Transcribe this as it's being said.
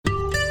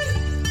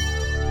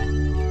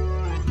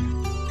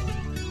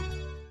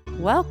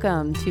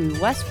Welcome to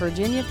West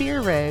Virginia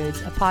Beer Roads,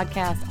 a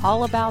podcast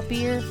all about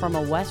beer from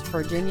a West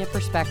Virginia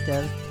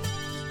perspective.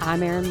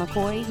 I'm Erin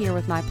McCoy, here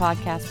with my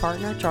podcast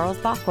partner, Charles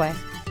Bachway.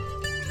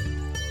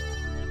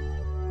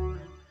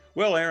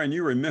 Well, Erin,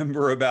 you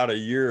remember about a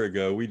year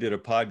ago, we did a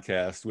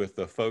podcast with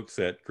the folks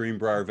at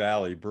Greenbrier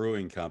Valley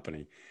Brewing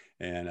Company,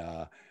 and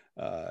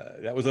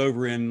that was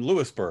over in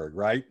Lewisburg,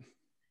 right?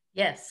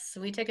 Yes,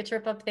 we took a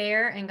trip up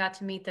there and got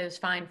to meet those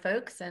fine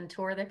folks and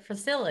tour their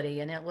facility,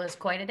 and it was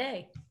quite a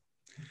day.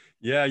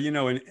 Yeah,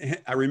 and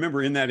I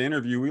remember in that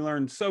interview, we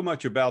learned so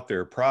much about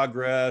their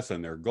progress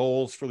and their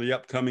goals for the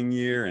upcoming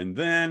year. And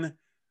then,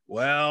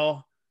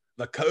 well,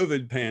 the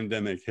COVID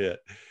pandemic hit.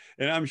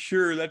 And I'm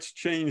sure that's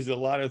changed a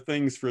lot of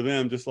things for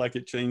them, just like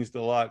it changed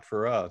a lot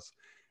for us.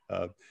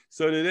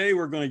 So today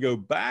we're going to go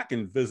back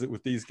and visit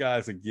with these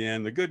guys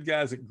again, the good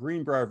guys at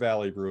Greenbrier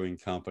Valley Brewing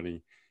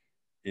Company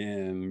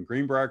in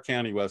Greenbrier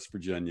County, West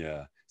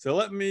Virginia. So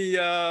let me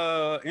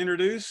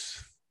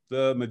introduce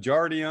the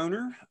majority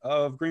owner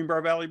of Greenbrier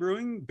Valley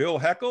Brewing, Bill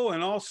Heckel,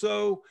 and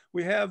also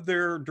we have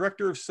their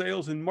Director of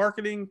Sales and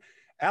Marketing,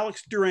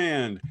 Alex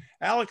Durand.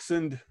 Alex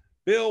and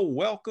Bill,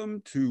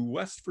 welcome to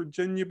West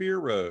Virginia Beer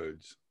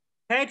Roads.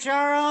 Hey,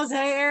 Charles.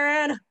 Hey,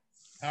 Erin.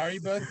 How are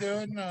you both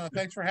doing?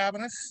 Thanks for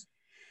having us.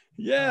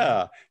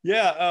 Yeah.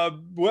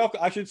 Welcome.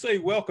 I should say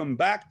welcome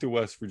back to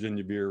West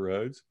Virginia Beer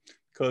Roads,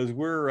 because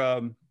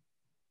we're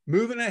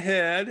moving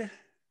ahead.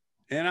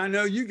 And I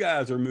know you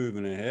guys are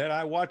moving ahead.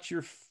 I watch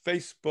your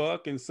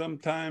Facebook and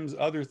sometimes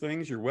other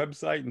things, your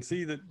website, and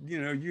see that,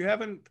 you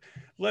haven't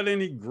let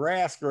any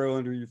grass grow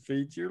under your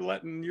feet. You're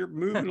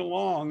moving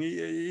along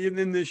even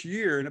in this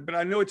year. But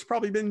I know it's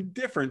probably been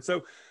different.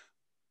 So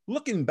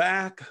looking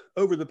back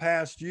over the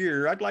past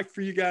year, I'd like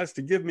for you guys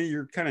to give me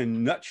your kind of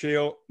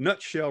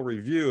nutshell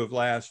review of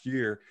last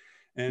year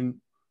and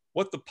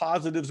what the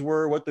positives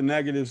were, what the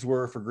negatives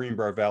were for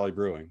Greenbrier Valley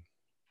Brewing.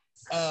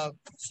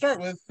 Start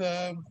with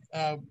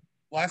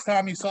last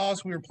time you saw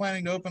us, we were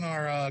planning to open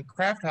our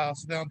craft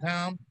house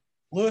downtown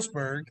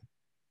Lewisburg,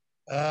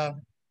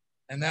 and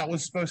that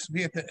was supposed to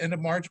be at the end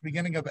of March,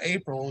 beginning of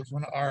April is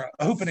when our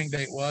opening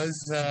date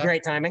was.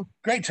 Great timing.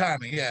 Great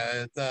timing,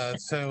 yeah.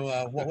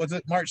 So what was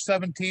it, March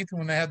 17th,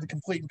 when they had the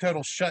complete and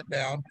total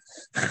shutdown.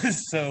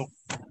 So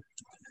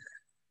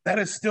that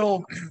has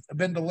still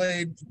been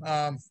delayed.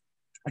 A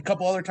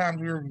couple other times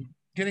we were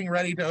getting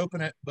ready to open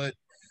it, but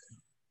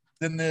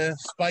then the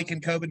spike in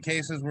COVID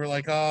cases, we're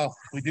like, oh,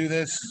 we do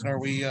this,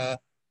 or we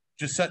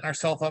just setting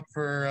ourselves up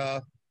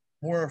for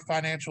more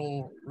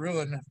financial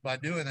ruin by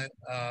doing it.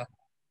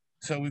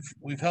 So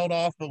we've held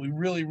off, but we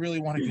really, really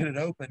want to get it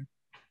open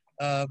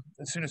as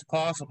soon as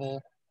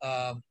possible,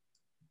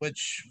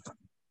 which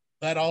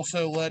that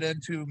also led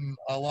into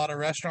a lot of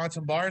restaurants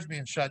and bars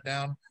being shut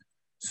down.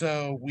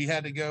 So we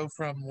had to go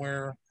from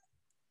where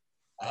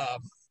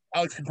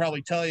Alex can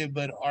probably tell you,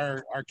 but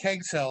our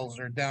keg sales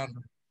are down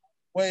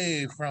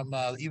way from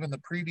even the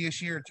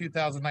previous year,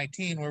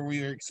 2019, where we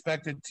were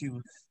expected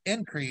to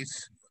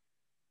increase,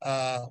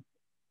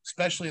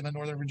 especially in the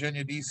Northern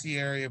Virginia, DC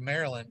area,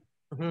 Maryland.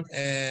 Mm-hmm.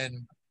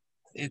 And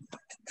it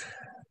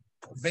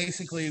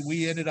basically,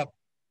 we ended up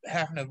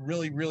having to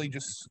really, really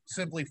just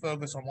simply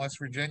focus on West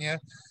Virginia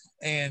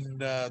and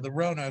the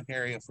Roanoke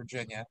area of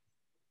Virginia,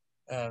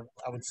 I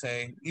would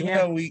say. Even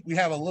though we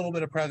have a little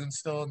bit of presence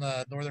still in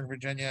the Northern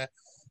Virginia,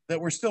 that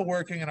we're still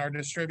working, and our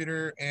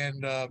distributor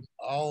and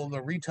all of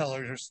the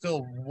retailers are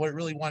still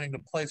really wanting to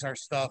place our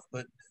stuff.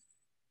 But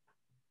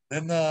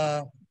then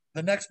the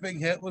next big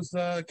hit was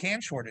the can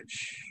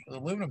shortage, the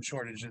aluminum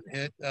shortage that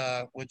hit,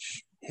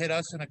 which hit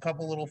us in a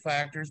couple little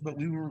factors, but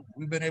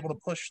we've been able to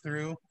push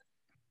through.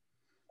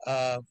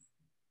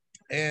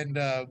 And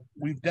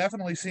we've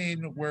definitely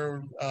seen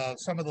where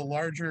some of the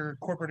larger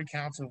corporate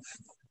accounts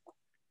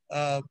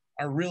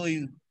are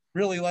really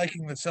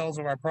liking the sales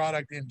of our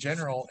product in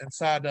general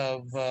inside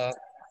of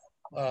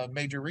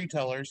major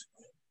retailers.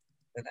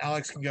 And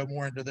Alex can go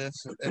more into this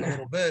in a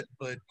little bit,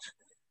 but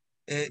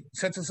it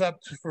sets us up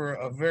for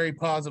a very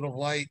positive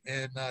light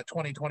in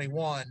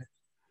 2021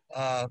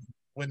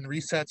 when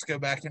resets go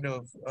back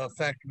into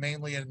effect,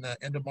 mainly in the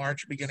end of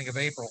March, beginning of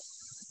April.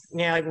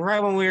 Yeah, like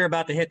right when we were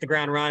about to hit the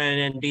ground running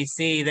in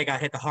DC, they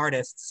got hit the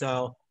hardest.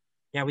 So,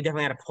 yeah, we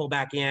definitely had to pull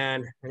back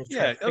in and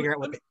try to figure out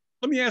what.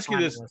 Let me ask you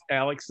this,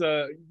 Alex.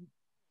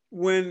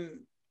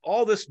 When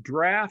all this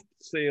draft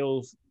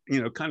sales,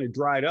 kind of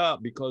dried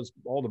up because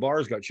all the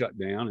bars got shut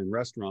down and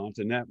restaurants,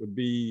 and that would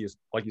be,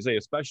 like you say,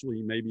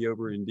 especially maybe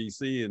over in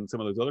DC and some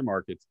of those other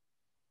markets,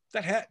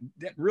 that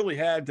really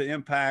had to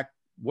impact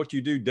what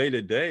you do day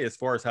to day as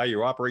far as how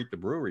you operate the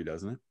brewery,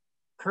 doesn't it?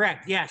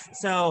 Correct. Yes.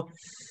 So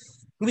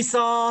we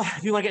saw,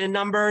 if you want to get the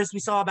numbers, we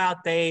saw about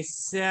a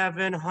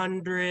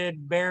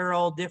 700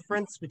 barrel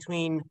difference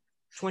between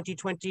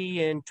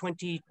 2020 and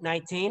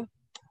 2019.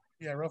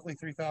 Yeah, roughly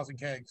 3,000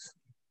 kegs.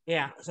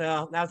 Yeah,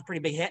 so that was a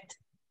pretty big hit.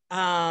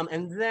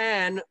 And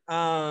then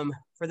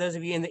for those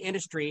of you in the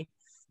industry,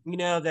 you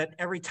know that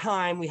every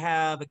time we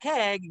have a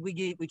keg,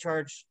 we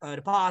charge a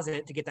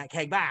deposit to get that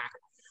keg back.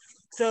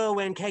 So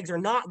when kegs are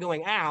not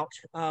going out,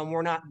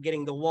 we're not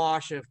getting the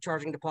wash of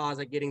charging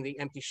deposit, getting the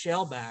empty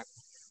shell back.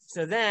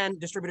 So then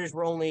distributors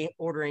were only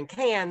ordering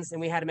cans, and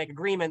we had to make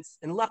agreements.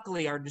 And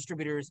luckily, our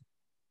distributors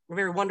were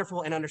very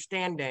wonderful and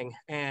understanding,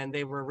 and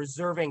they were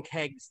reserving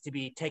kegs to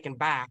be taken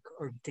back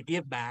or to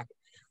give back.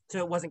 So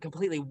it wasn't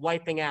completely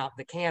wiping out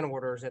the can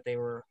orders that they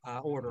were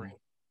ordering.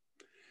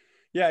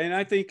 Yeah, and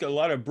I think a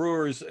lot of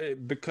brewers,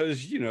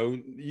 because you know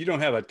you don't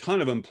have a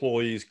ton of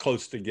employees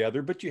close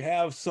together, but you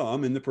have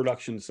some in the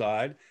production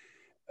side.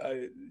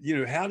 You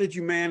know, how did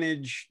you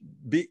manage,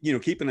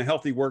 keeping a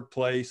healthy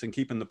workplace and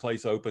keeping the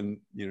place open,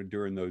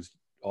 during those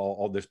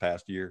all this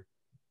past year?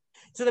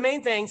 So the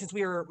main thing, since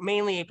we were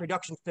mainly a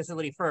production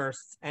facility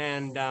first,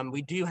 and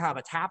we do have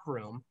a tap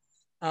room,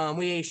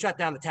 we shut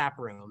down the tap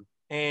room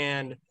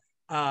and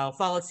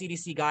followed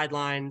CDC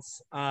guidelines.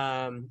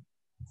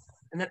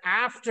 And then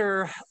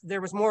after,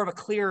 there was more of a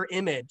clear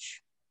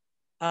image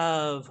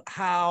of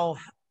how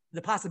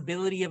the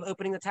possibility of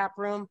opening the tap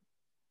room.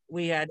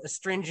 We had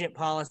stringent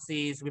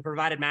policies. We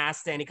provided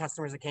masks to any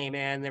customers that came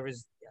in. There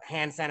was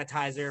hand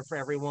sanitizer for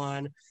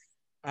everyone,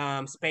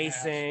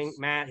 spacing,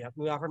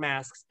 we offer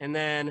masks. And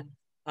then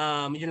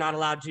you're not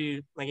allowed to,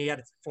 you had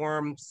to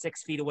form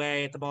 6 feet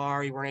away at the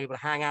bar. You weren't able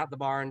to hang out at the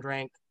bar and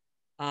drink.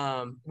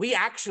 We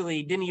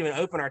actually didn't even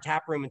open our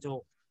tap room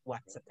until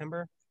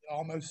September?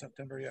 Almost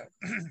September, yeah.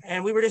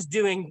 And we were just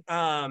doing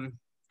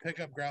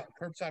pickup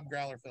curbside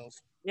growler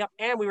fills. Yep,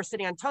 and we were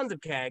sitting on tons of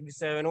kegs.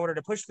 So in order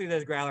to push through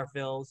those growler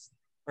fills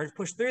or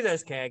push through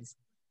those kegs,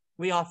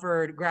 we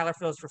offered growler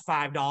fills for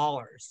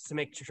 $5 to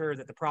make sure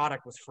that the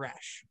product was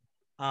fresh.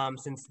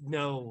 Since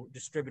no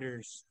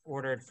distributors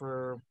ordered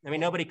for,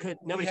 nobody could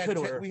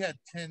order. We had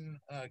 10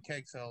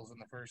 keg sales in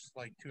the first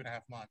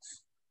 2.5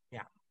 months.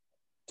 Yeah.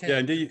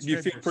 And do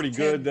you feel pretty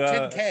good?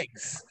 10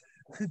 kegs.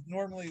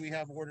 Normally we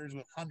have orders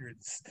with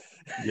hundreds.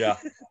 Yeah.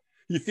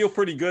 You feel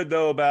pretty good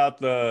though about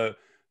the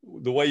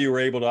way you were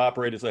able to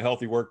operate as a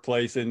healthy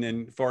workplace and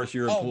as far as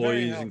your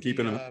employees and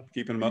keeping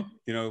them up,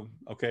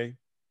 okay.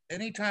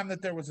 Anytime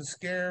that there was a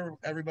scare,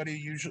 everybody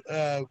usually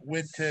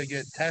went to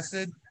get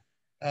tested.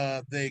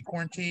 They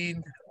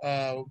quarantined.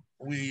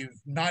 We've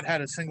not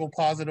had a single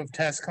positive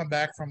test come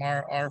back from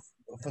our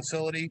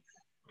facility.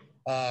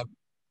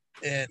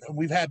 And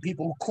we've had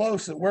people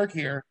close that work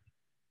here,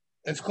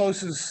 as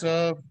close as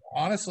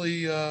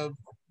honestly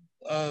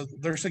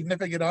their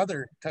significant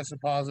other tested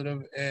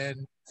positive,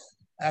 and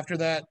after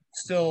that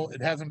still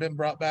it hasn't been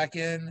brought back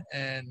in.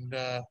 And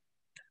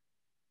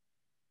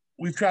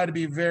we've tried to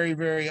be very,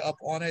 very up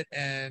on it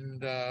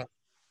and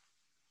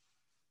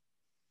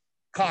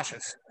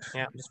cautious.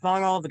 Yeah, just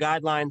following all of the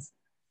guidelines,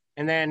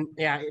 and then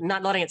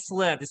not letting it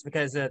slip just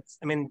because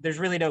there's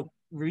really no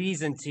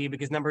reason to,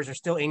 because numbers are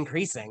still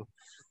increasing.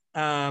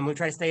 We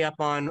try to stay up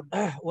on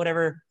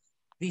whatever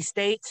the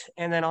state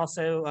and then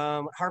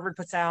also Harvard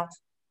puts out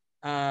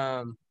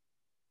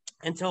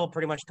until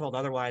pretty much told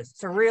otherwise.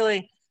 So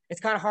really, it's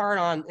kind of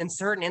hard in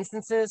certain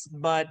instances,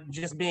 but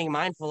just being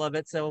mindful of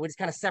it. So we just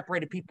kind of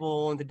separated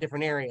people into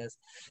different areas.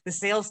 The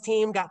sales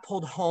team got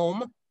pulled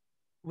home,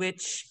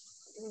 which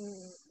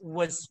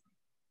was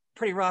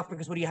pretty rough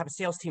because what do you have a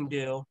sales team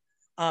do?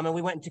 And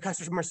we went into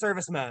customer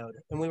service mode,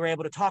 and we were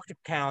able to talk to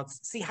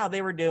accounts, see how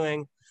they were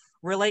doing,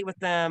 relate with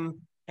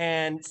them,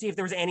 and see if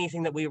there was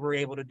anything that we were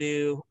able to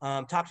do.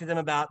 Talk to them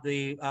about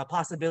the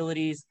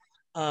possibilities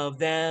of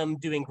them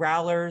doing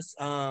growlers,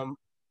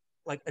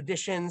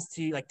 additions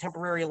to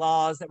temporary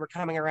laws that were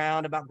coming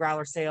around about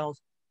growler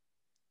sales.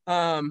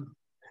 And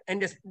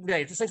just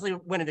essentially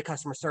went into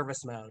customer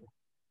service mode.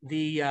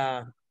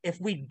 If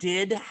we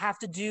did have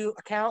to do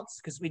accounts,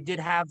 because we did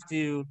have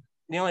to,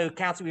 the only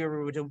accounts we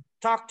were able to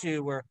talk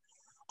to were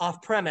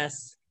off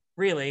premise,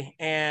 really,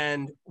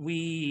 and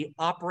we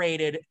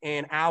operated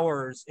in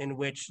hours in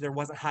which there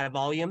wasn't high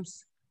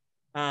volumes.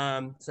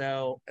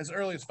 So as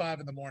early as 5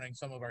 a.m,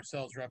 some of our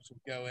sales reps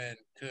would go in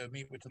to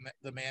meet with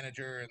the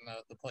manager and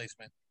the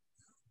placement,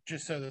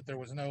 just so that there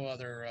was no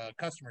other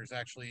customers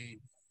actually.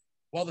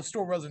 Well, the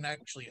store wasn't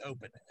actually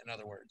open, in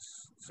other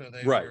words, so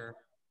they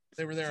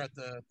were there at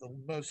the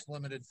most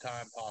limited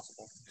time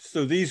possible.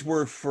 So these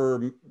were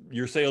for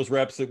your sales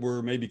reps that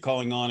were maybe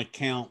calling on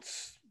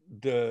accounts,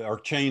 or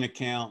chain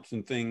accounts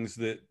and things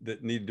that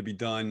needed to be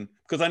done.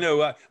 Because I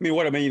know,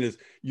 what I mean is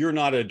you're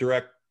not a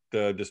direct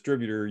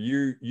distributor.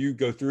 You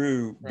go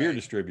through beer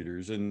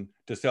distributors and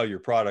to sell your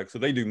product. So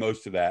they do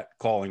most of that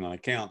calling on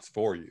accounts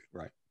for you,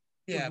 right?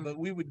 Yeah, but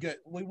we would get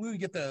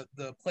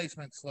the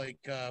placements.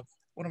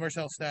 One of our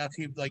sales staff,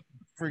 he'd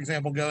for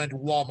example, go into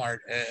Walmart.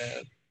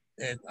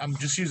 And I'm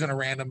just using a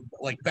random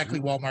Beckley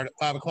Walmart at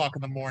 5 o'clock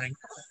in the morning,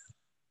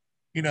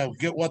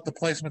 get what the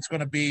placement's going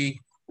to be,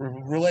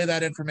 relay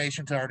that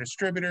information to our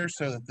distributor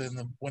so that then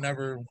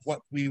whenever what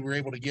we were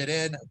able to get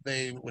in,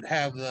 they would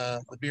have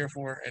the beer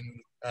for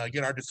and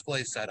get our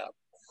display set up.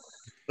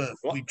 But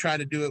we try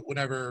to do it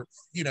whenever,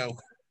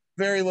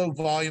 very low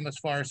volume as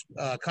far as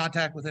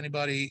contact with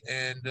anybody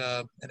and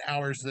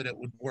hours that it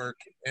would work.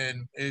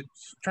 And it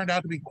turned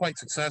out to be quite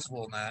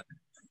successful in that.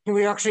 We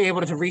were actually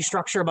able to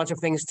restructure a bunch of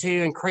things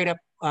too and create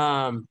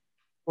when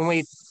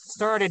we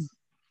started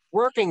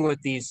working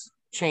with these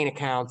chain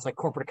accounts, like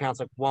corporate accounts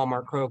like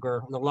Walmart,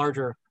 Kroger, and the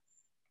larger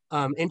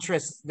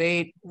interests,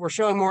 they were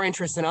showing more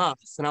interest in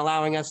us and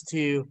allowing us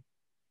to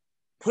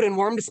put in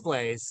warm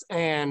displays,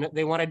 and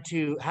they wanted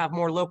to have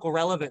more local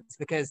relevance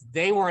because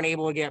they weren't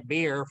able to get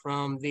beer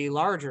from the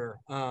larger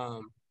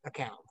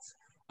accounts.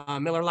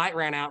 Miller Lite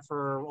ran out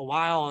for a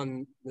while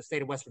in the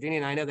state of West Virginia,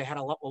 and I know they had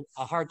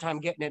a hard time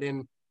getting it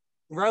in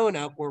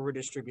Roanoke where we're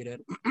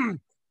distributed.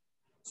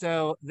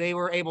 So they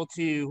were able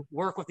to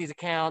work with these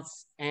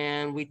accounts,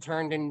 and we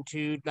turned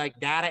into like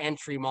data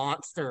entry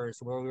monsters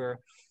where we were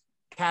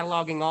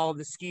cataloging all of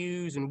the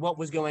SKUs and what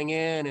was going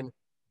in,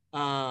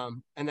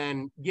 and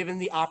then given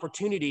the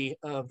opportunity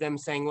of them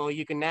saying, well,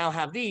 you can now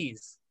have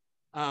these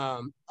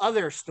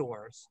other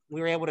stores,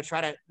 we were able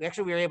to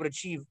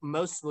achieve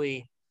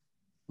mostly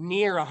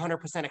near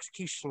 100%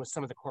 execution with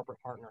some of the corporate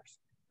partners.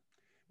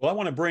 Well, I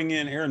want to bring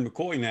in Erin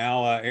McCoy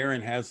now.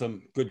 Erin has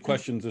some good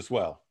questions as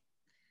well.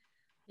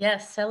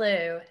 Yes,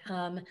 hello.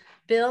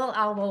 Bill,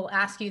 I will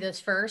ask you this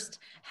first.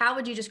 How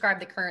would you describe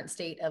the current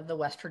state of the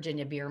West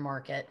Virginia beer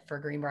market for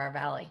Greenbrier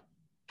Valley?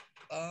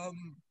 Our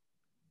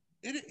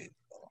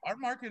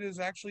market is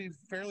actually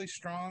fairly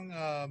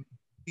strong.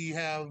 We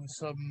have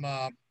some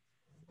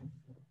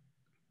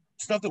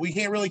stuff that we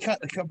can't really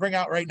bring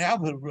out right now,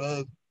 but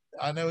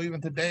I know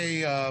even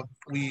today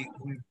we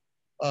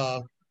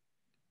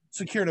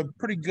secured a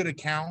pretty good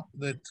account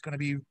that's going to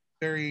be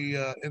very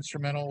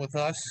instrumental with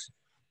us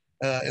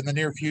in the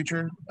near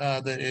future.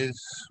 That is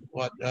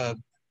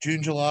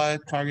June, July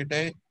target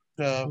date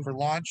for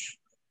launch.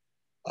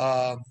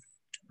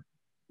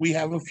 We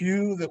have a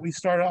few that we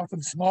start off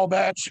in small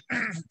batch.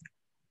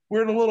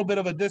 We're at a little bit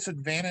of a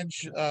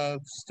disadvantage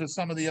to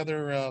some of the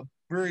other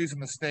breweries in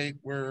the state.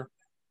 We're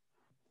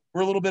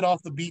a little bit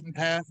off the beaten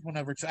path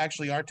whenever it's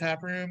actually our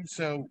tap room.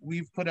 So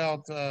we've put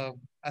out,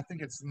 I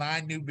think it's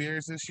 9 new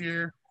beers this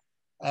year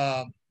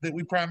that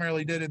we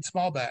primarily did in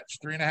small batch,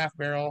 3.5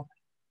 barrel.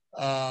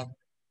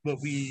 But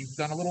we've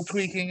done a little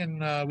tweaking,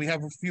 and we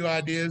have a few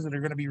ideas that are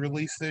going to be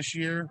released this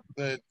year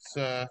that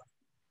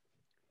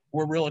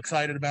we're real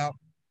excited about,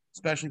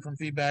 especially from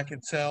feedback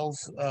and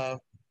sales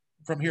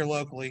from here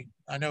locally.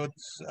 I know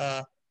it's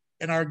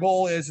and our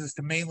goal is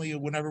to mainly,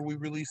 whenever we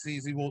release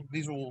these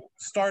will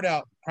start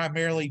out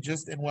primarily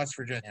just in West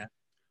Virginia,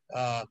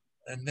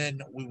 and then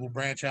we will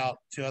branch out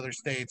to other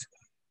states,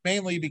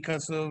 mainly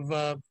because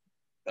of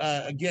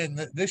again,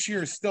 this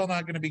year is still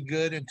not going to be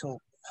good until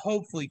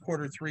hopefully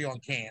quarter 3 on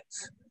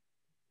cans.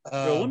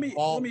 Well,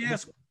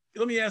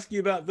 let me ask you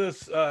about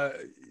this.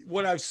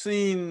 What I've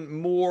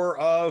seen more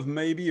of,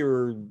 maybe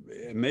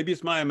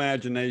it's my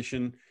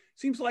imagination,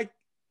 seems like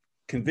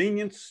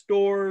convenience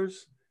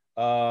stores,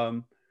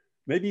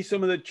 maybe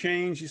some of the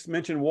chains, you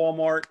mentioned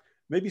Walmart,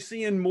 maybe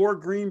seeing more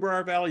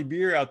Greenbrier Valley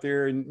beer out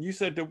there. And you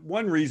said that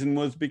one reason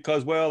was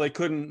because, well, they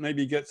couldn't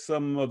maybe get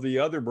some of the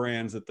other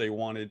brands that they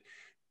wanted.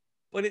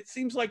 But it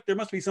seems like there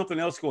must be something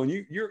else going.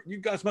 You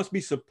guys must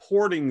be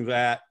supporting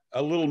that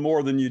a little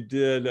more than you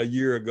did a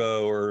year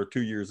ago or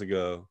 2 years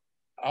ago.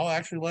 I'll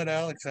actually let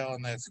Alex out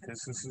on this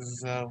because this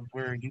is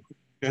where you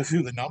go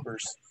through the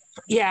numbers.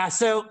 Yeah,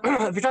 so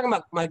if you're talking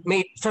about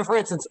so for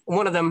instance,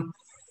 one of them,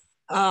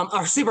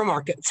 our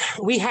supermarkets.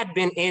 We had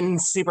been in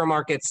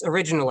supermarkets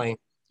originally,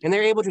 and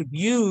they're able to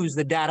use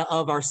the data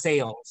of our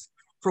sales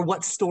for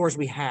what stores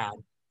we had.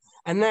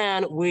 And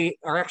then we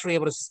are actually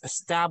able to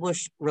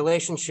establish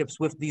relationships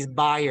with these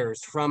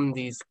buyers from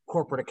these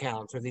corporate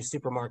accounts or these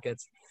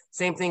supermarkets.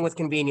 Same thing with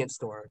convenience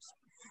stores.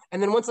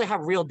 And then once they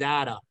have real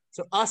data,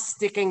 so us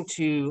sticking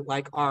to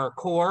like our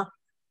core,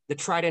 the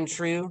tried and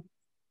true,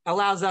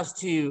 allows us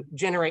to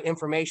generate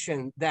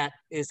information that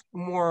is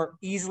more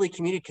easily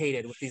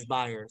communicated with these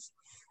buyers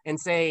and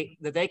say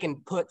that they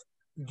can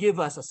give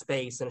us a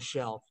space and a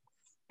shelf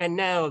and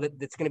know that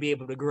it's going to be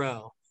able to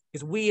grow,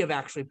 because we have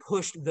actually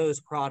pushed those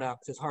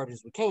products as hard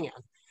as we can.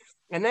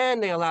 And then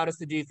they allowed us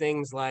to do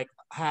things like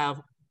have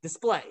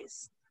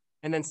displays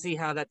and then see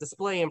how that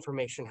display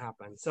information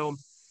happens. So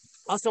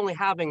us only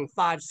having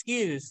 5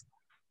 SKUs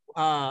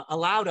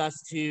allowed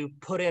us to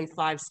put in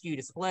 5 SKU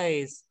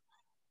displays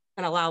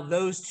and allow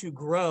those to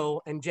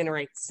grow and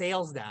generate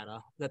sales data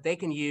that they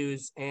can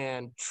use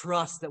and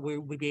trust that we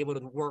would be able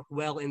to work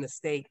well in the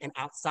state and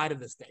outside of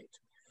the state.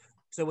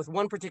 So with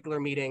one particular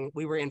meeting,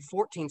 we were in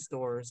 14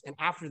 stores, and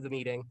after the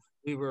meeting,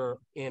 we were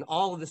in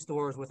all of the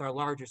stores with our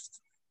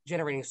largest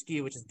generating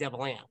SKU, which is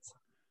Devil Ant.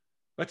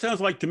 That sounds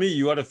like to me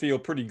you ought to feel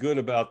pretty good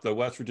about the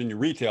West Virginia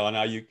retail. And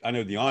now I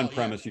know the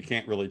on-premise you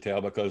can't really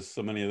tell because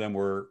so many of them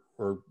were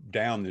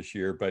down this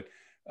year, but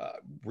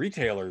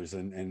retailers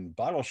and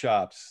bottle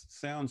shops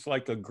sounds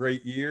like a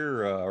great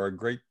year or a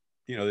great,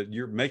 that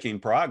you're making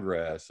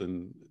progress,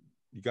 and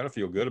you got to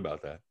feel good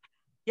about that.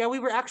 Yeah, we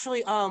were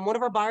actually, one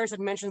of our buyers had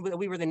mentioned that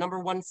we were the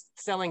 #1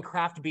 selling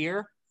craft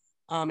beer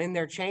in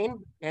their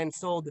chain and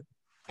sold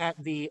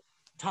at the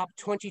top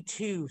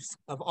 22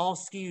 of all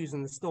SKUs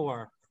in the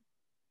store.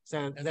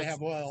 So they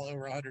have well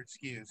over 100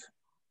 SKUs.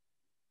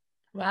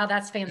 Wow,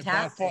 that's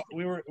fantastic.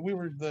 We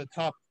were the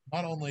top,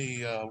 not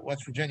only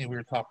West Virginia, we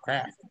were top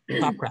craft.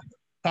 Top craft.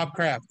 Top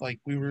craft. Like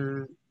we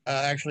were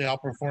actually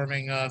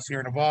outperforming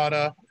Sierra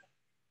Nevada.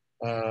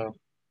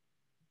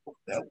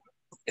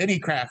 Any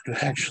craft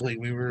actually.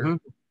 We were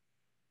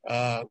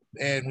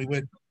and we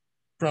went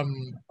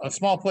from a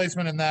small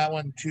placement in that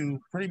one to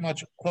pretty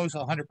much close to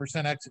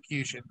 100%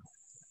 execution,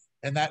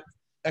 and that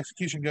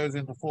execution goes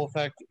into full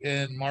effect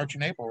in March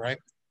and April, right?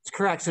 It's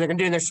correct. So they're going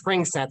to do their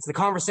spring sets. The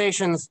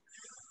conversations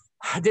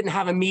didn't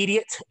have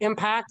immediate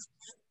impact,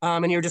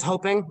 and you're just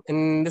hoping.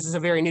 And this is a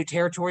very new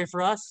territory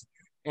for us,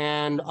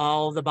 and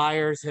all the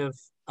buyers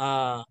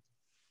have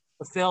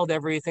fulfilled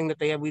everything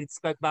that we'd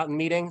spoke about in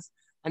meetings,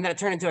 and then it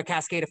turned into a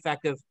cascade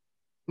effect of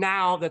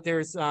now that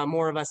there's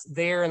more of us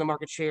there in the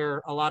market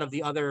share. A lot of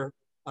the other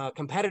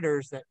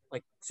competitors that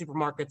like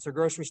supermarkets or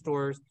grocery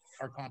stores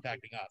are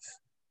contacting us.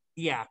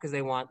 Yeah, because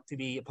they want to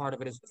be a part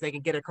of it. If they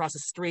can get it across the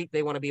street,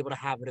 they want to be able to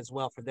have it as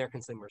well for their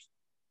consumers.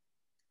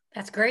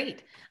 That's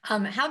great.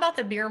 How about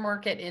the beer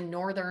market in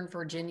Northern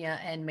Virginia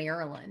and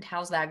Maryland?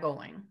 How's that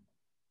going?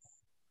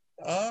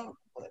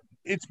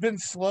 It's been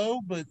slow,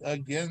 but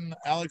again,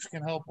 Alex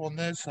can help on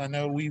this. I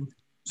know we've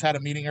had a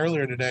meeting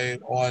earlier today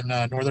on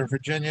Northern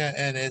Virginia,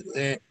 and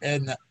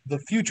and the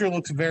future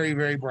looks very,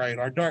 very bright.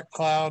 Our dark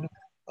cloud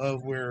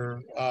of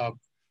where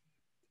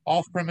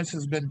off-premise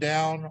has been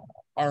down,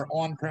 our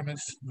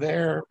on-premise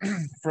there,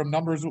 from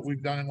numbers that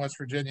we've done in West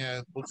Virginia,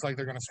 it looks like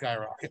they're going to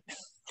skyrocket.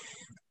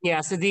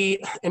 Yeah, so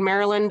in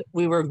Maryland,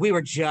 we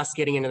were just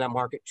getting into that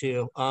market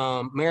too.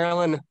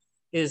 Maryland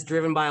is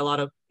driven by a lot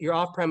of your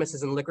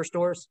off-premises and liquor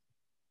stores.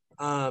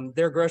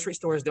 Their grocery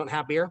stores don't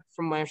have beer,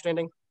 from my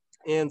understanding,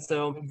 and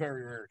so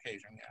very rare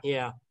occasion.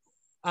 Yeah.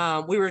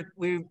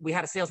 We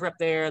had a sales rep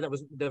there that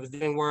was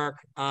doing work.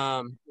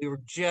 We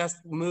were just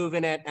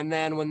moving it, and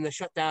then when the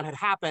shutdown had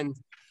happened,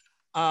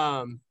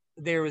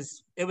 it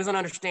was an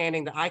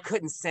understanding that I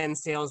couldn't send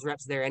sales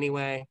reps there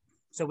anyway.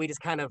 So we just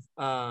kind of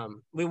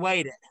we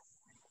waited,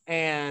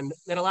 and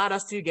it allowed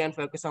us to again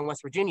focus on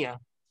West Virginia.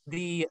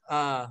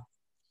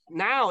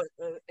 Now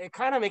it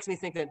kind of makes me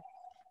think that,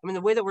 I mean,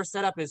 the way that we're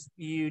set up is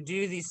you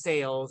do these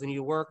sales and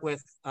you work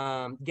with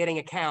getting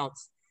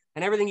accounts,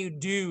 and everything you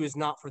do is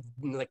not for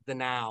like the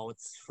now,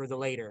 it's for the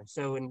later.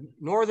 So in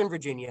Northern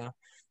Virginia,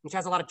 which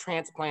has a lot of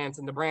transplants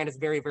and the brand is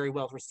very, very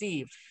well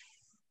received,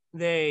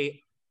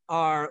 they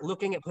are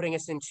looking at putting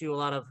us into a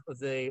lot of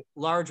the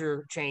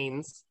larger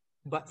chains,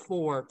 but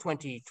for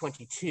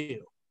 2022,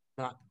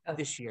 not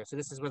this year. So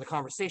this is where the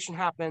conversation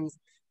happens.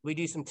 We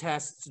do some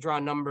tests, draw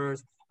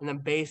numbers, and then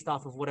based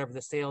off of whatever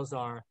the sales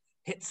are,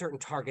 hit certain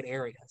target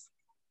areas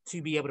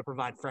to be able to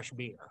provide fresh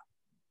beer.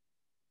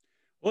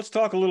 Let's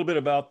talk a little bit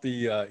about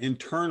the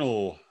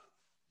internal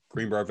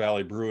Greenbrier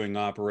Valley brewing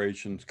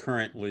operations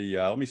currently.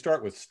 Let me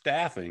start with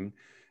staffing.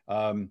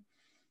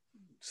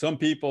 Some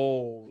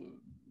people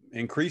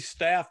increased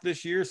staff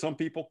this year. Some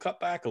people cut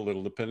back a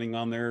little, depending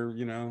on their,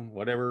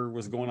 whatever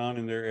was going on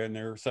in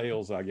their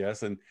sales, I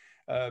guess. And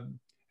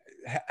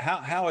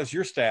how is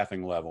your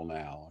staffing level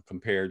now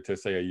compared to,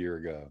 say, a year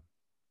ago?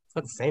 It's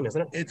about the same,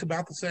 isn't it? It's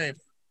about the same.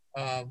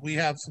 We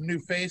have some new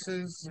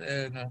faces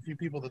and a few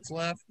people that's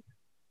left.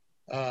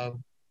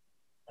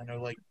 I know,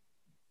 like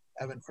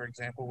Evan, for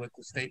example, with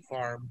the State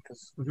Farm,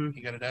 because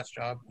he got a desk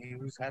job. He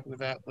was happy with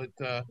that. But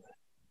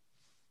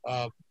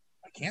I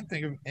can't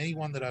think of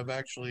anyone that I've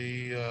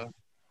actually I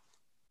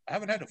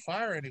haven't had to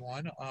fire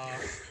anyone.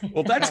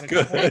 Well, that's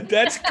good.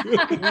 That's good.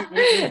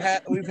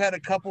 We've had a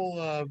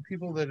couple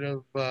people that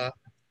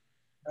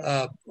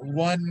have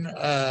one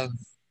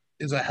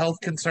is a health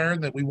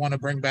concern that we want to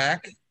bring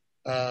back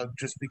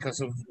just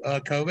because of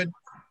COVID.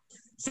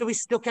 So we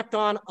still kept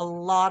on a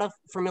lot of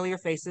familiar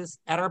faces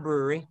at our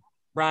brewery.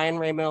 Brian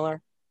Ray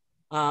Miller,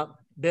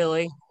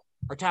 Billy,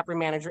 our taproom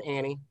manager,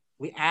 Annie.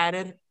 We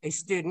added a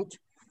student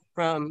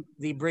from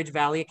the Bridge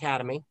Valley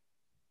Academy,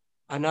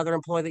 another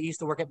employee that used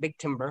to work at Big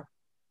Timber.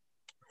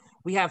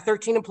 We have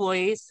 13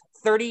 employees,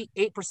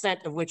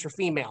 38% of which are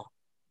female,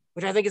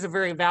 which I think is a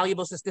very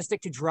valuable statistic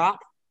to drop,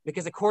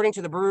 because according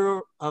to the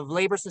Bureau of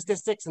Labor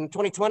Statistics in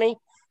 2020,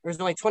 there's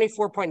only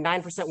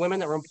 24.9% women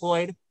that were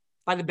employed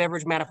by the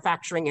beverage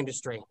manufacturing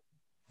industry.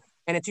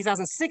 And in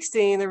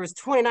 2016, there was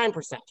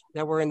 29%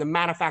 that were in the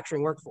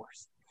manufacturing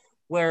workforce,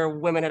 where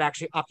women had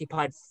actually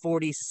occupied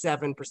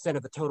 47%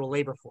 of the total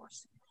labor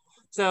force.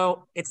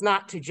 So it's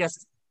not to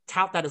just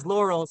tout that as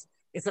laurels,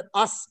 it's that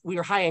we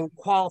are hiring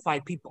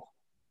qualified people.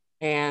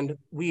 And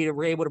we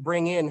were able to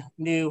bring in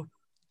new,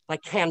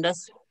 like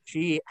Candace,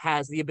 she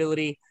has the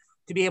ability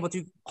to be able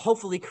to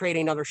hopefully create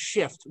another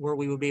shift where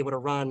we would be able to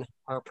run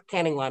our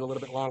canning line a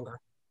little bit longer.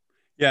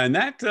 Yeah, and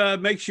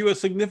that makes you a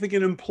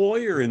significant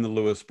employer in the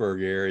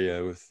Lewisburg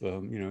area with,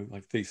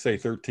 like they say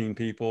 13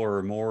 people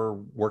or more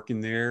working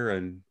there,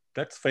 and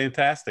that's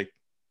fantastic.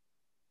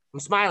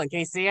 I'm smiling. Can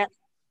you see it?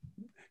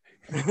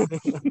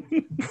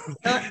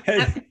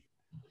 Hey,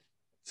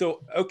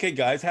 so, okay,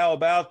 guys, how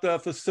about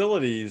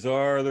facilities?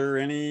 Are there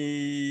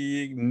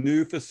any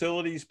new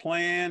facilities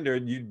planned? Or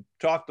you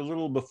talked a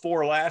little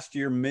before last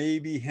year,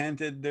 maybe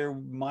hinted there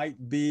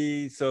might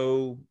be.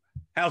 So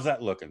how's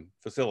that looking,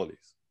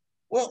 facilities?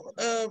 Well,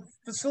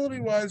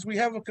 facility-wise, we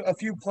have a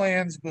few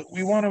plans, but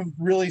we want to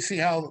really see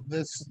how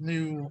this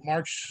new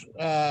March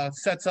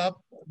sets up,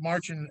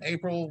 March and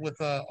April with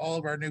all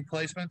of our new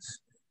placements,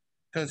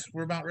 because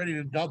we're about ready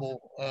to double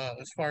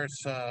as far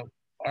as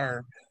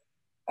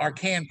our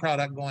canned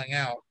product going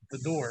out the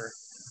door.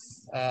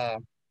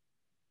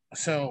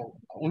 So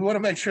we want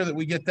to make sure that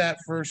we get that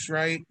first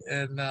right,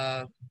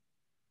 and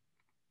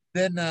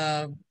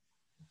then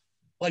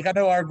like I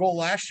know our goal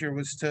last year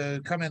was to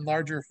come in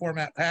larger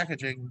format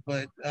packaging,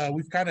 but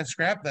we've kind of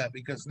scrapped that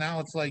because now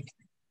it's like,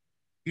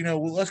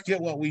 well, let's get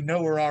what we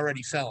know we're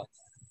already selling.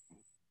 You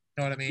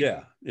know what I mean?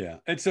 Yeah, yeah.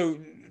 And so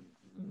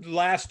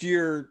last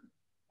year,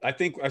 I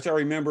think, as I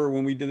remember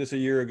when we did this a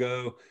year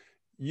ago,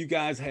 you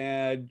guys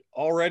had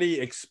already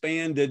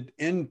expanded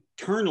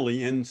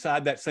internally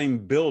inside that same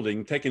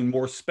building, taking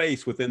more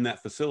space within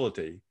that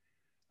facility.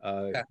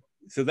 Yeah.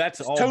 So that's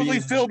it's all totally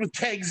filled with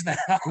kegs now.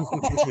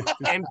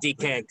 Empty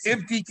kegs.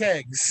 Empty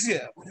kegs.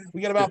 Yeah.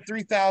 We got about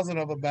 3,000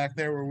 of them back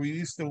there where we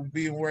used to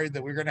be worried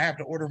that we're going to have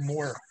to order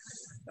more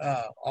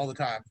all the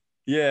time.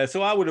 Yeah.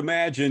 So I would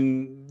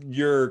imagine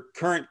your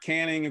current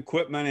canning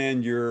equipment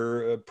and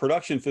your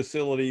production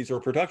facilities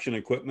or production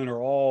equipment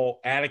are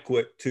all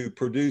adequate to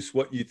produce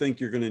what you think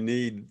you're going to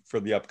need for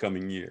the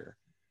upcoming year.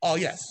 Oh,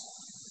 yes.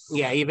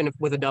 Yeah. Even if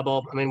with a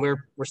double, I mean, we're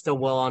still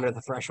well under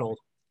the threshold.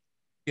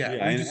 Yeah.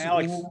 Yeah. And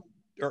Alex,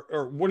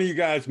 or one of you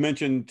guys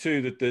mentioned too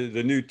that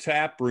the new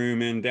tap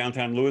room in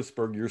downtown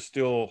Lewisburg, you're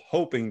still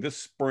hoping this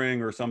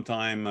spring or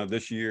sometime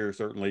this year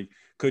certainly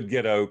could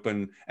get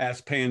open as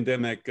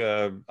pandemic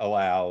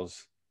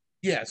allows.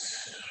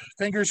 Yes,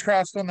 fingers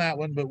crossed on that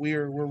one, but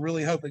we're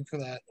really hoping for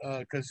that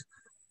because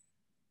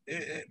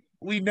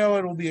we know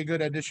it will be a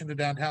good addition to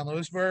downtown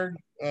Lewisburg.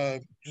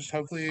 Just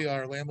hopefully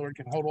our landlord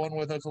can hold on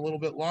with us a little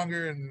bit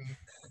longer and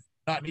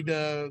not need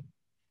to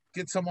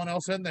get someone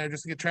else in there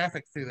just to get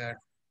traffic through there.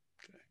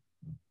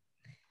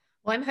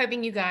 Well, I'm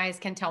hoping you guys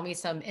can tell me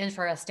some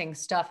interesting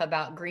stuff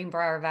about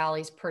Greenbrier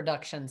Valley's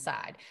production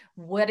side.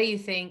 What do you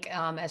think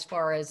as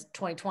far as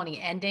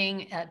 2020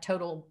 ending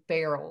total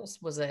barrels?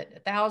 Was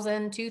it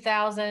 1,000,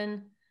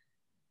 2,000?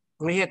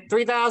 We hit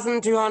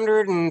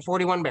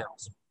 3,241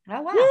 barrels.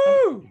 Oh, wow.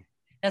 Woo!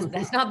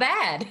 That's not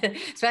bad,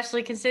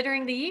 especially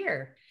considering the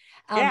year.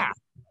 Yeah.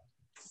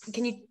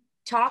 Can you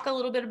talk a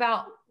little bit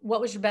about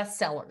what was your best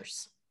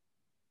sellers?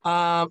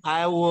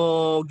 I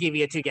will give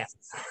you 2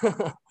 guesses.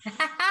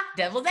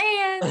 Devil's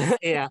Ants.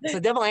 Yeah. So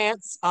Devil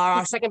Ants,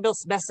 our second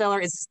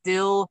bestseller is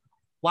still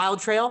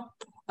Wild Trail.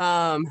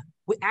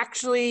 We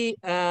actually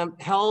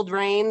held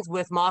reigns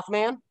with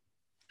Mothman.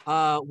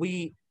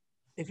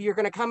 If you're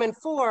going to come in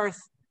fourth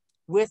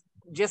with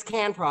just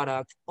canned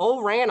product,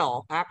 Old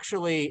Randall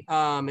actually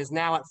is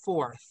now at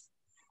fourth.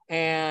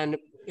 And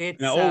it's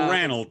now Old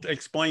Randall,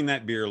 explain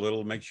that beer a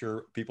little, make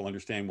sure people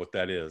understand what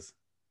that is.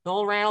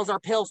 Old Randall's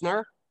our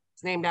Pilsner.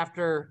 It's named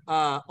after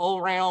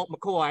Old Randall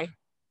McCoy,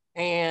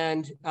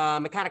 and it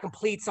kind of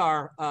completes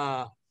our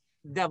Hatfield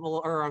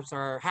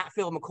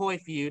McCoy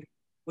feud,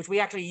 which we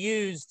actually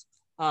used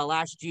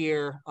last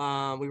year.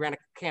 We ran a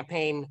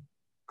campaign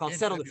called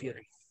Settle the Feud.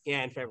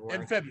 Yeah, in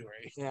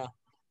February. Yeah,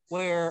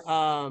 where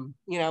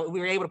we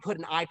were able to put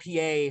an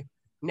IPA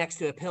next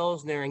to a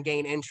Pilsner and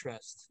gain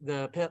interest.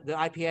 The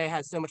IPA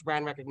has so much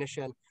brand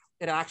recognition,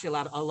 it actually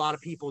allowed a lot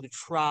of people to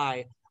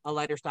try a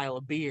lighter style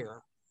of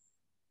beer.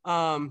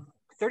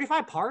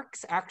 35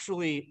 Parks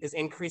actually is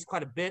increased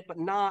quite a bit, but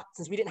not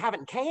since we didn't have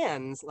it in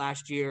cans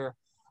last year.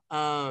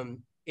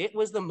 It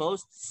was the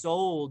most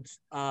sold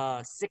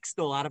six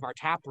still out of our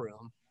tap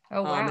room.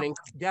 Oh, wow. And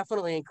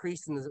definitely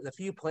increased in the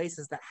few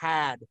places that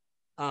had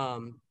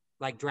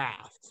like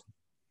draft.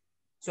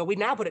 So we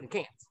now put it in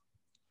cans.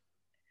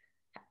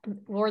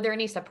 Were there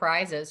any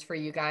surprises for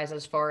you guys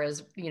as far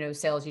as,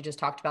 sales? You just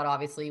talked about,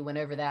 obviously you went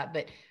over that,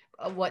 but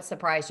what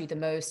surprised you the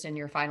most in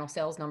your final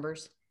sales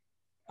numbers?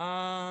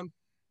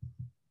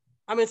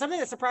 Something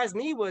that surprised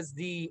me was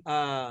the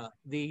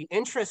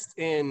interest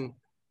in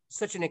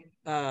such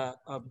a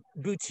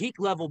boutique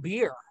level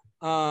beer,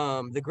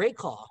 the Great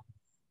Claw,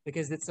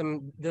 because it's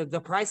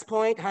the price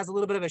point has a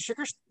little bit of a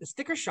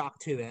sticker shock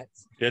to it.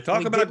 Yeah,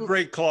 talk about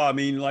Great Claw.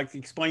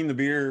 Explain the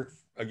beer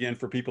again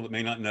for people that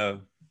may not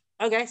know.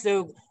 Okay,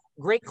 so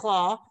Great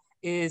Claw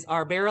is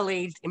our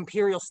barrel-aged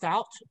imperial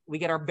stout. We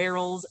get our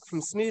barrels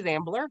from Smooth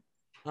Ambler.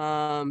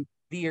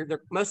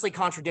 They're mostly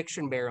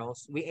contradiction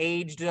barrels. We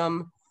aged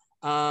them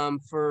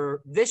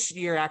for this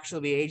year.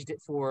 Actually, we aged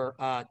it for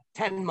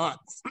 10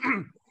 months.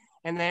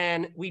 And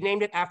then we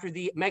named it after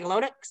the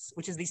Megalonyx,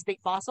 which is the state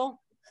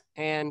fossil.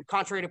 And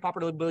contrary to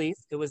popular belief,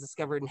 it was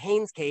discovered in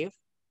Haynes Cave,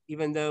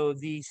 even though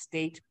the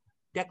state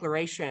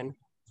declaration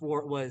for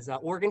it was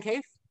Oregon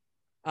Cave.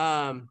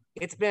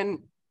 It's been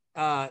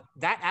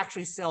that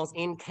actually sells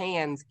in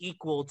cans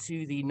equal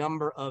to the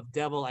number of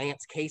Devil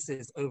Ants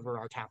cases over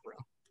our tap room.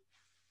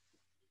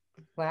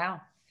 Wow.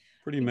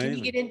 Pretty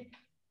amazing.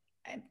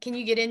 Can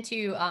you get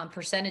into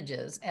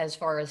percentages as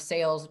far as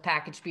sales,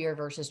 packaged beer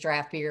versus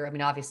draft beer?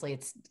 Obviously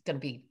it's going to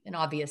be an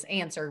obvious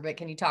answer, but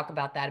can you talk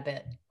about that a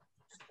bit?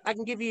 I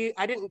can give you,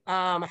 I didn't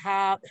have,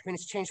 I mean,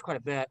 it's changed quite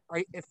a bit.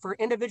 Right? If for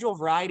individual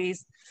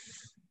varieties,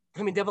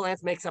 I mean, Devil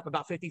Anse makes up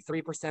about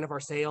 53% of our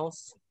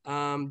sales.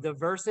 The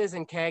Verses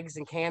and kegs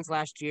and cans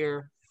last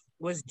year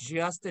was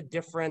just a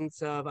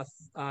difference of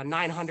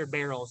 900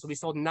 barrels. So we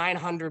sold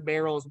 900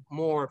 barrels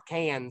more of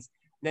cans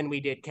than we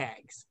did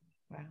kegs.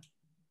 Wow.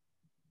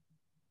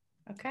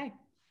 Okay.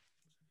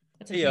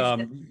 That's a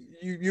Hey,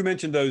 huge you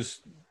mentioned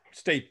those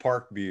state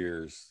park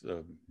beers.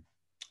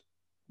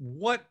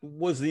 What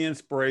was the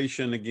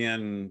inspiration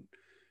again?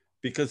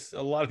 Because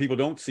a lot of people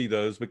don't see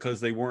those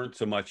because they weren't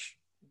so much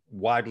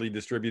widely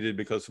distributed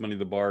because so many of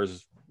the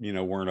bars,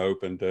 weren't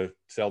open to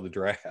sell the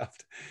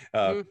draft.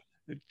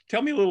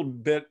 Tell me a little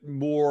bit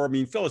more. I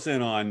mean, fill us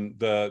in on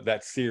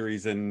that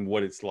series and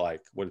what it's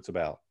like, what it's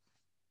about.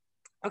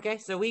 Okay,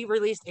 so we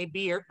released a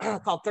beer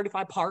called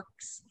 35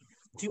 Parks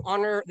to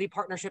honor the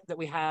partnership that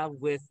we have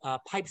with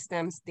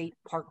Pipestem State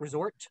Park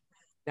Resort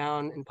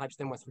down in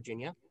Pipestem, West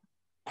Virginia.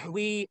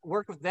 We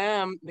worked with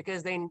them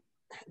because they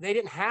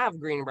didn't have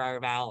Greenbrier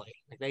Valley.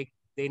 Like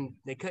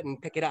they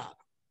couldn't pick it up.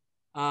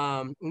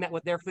 Met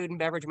with their food and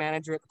beverage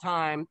manager at the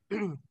time,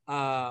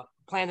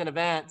 planned an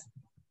event,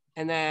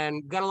 and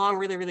then got along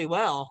really, really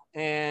well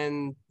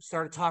and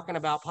started talking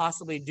about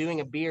possibly doing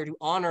a beer to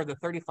honor the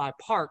 35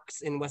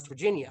 parks in West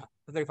Virginia,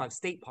 the 35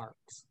 state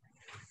parks.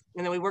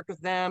 And then we worked with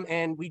them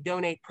and we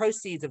donate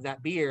proceeds of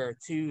that beer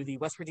to the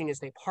West Virginia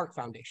State Park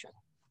Foundation.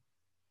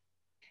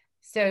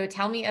 So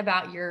tell me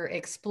about your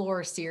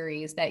Explore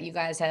series that you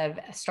guys have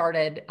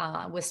started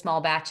with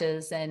small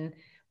batches and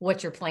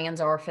what your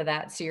plans are for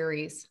that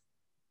series.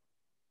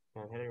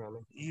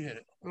 You hit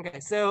it. Okay,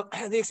 so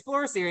the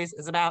Explorer series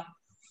is about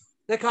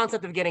the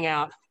concept of getting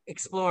out,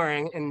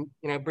 exploring,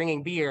 and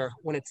bringing beer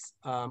when it's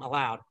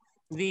allowed.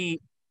 The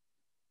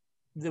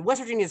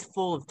West Virginia is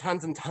full of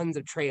tons and tons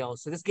of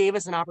trails, so this gave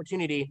us an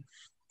opportunity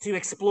to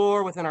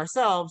explore within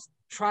ourselves,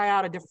 try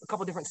out a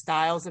couple different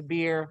styles of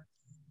beer,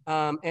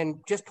 and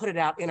just put it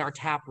out in our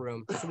tap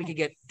room so we could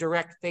get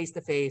direct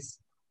face-to-face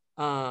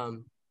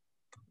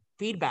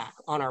feedback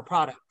on our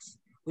products.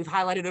 We've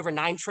highlighted over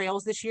 9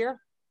 trails this year.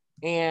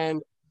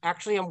 And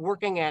actually, I'm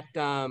working at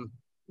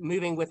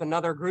moving with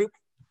another group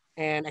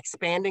and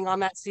expanding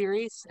on that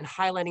series and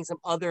highlighting some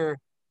other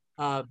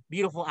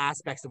beautiful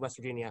aspects of West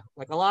Virginia.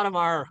 Like a lot of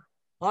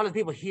the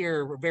people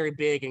here were very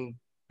big in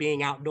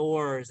being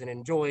outdoors and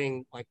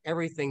enjoying like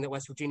everything that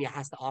West Virginia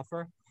has to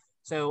offer.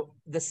 So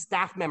the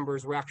staff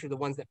members were actually the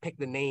ones that picked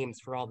the names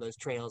for all those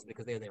trails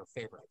because they're their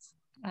favorites.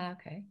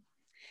 Okay.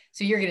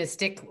 So you're going to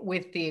stick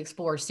with the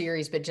Explore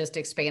series, but just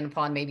expand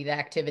upon maybe the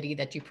activity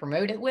that you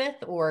promote it with,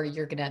 or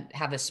you're going to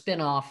have a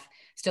spinoff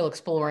still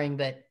exploring,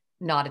 but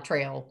not a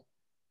trail?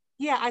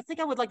 Yeah, I think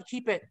I would like to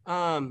keep it.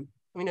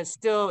 It's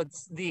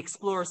the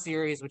Explore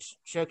series, which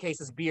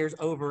showcases beers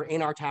over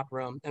in our tap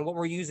room and what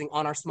we're using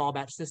on our small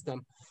batch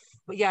system.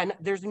 But yeah,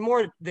 there's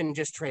more than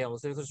just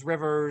trails. There's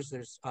rivers.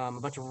 There's a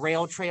bunch of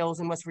rail trails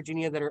in West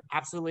Virginia that are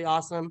absolutely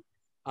awesome,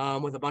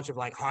 with a bunch of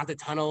like haunted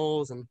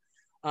tunnels and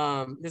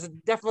there's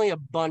definitely a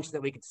bunch that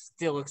we could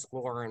still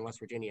explore in West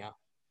Virginia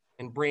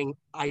and bring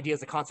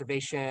ideas of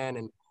conservation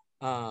and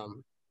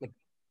like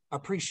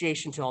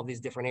appreciation to all these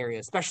different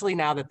areas, especially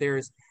now that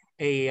there's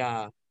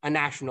a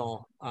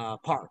national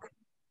park.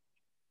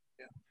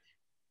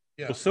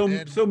 Yeah.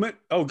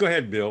 Oh, go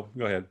ahead, Bill.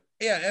 Go ahead.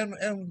 Yeah,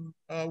 and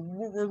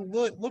we're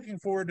looking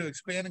forward to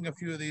expanding a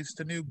few of these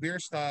to new beer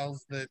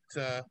styles that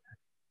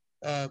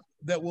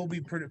will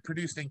be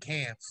produced in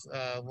cans.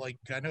 Like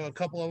I know a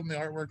couple of them, the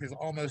artwork is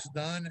almost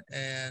done,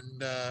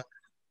 and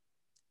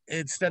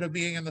instead of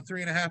being in the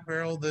 3.5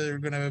 barrel, they're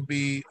going to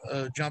be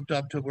jumped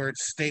up to where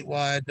it's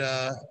statewide,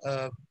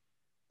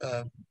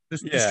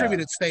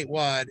 distributed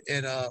statewide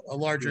in a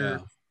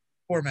larger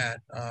format.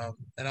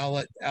 And I'll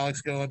let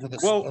Alex go into a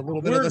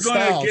little bit of the styles.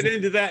 We're going to get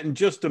into that in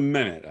just a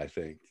minute, I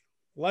think.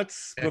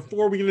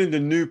 Before we get into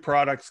new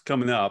products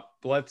coming up,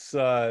 let's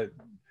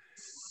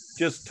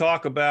just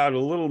talk about a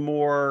little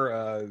more,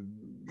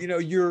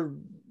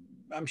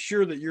 I'm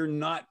sure that you're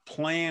not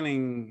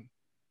planning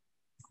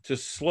to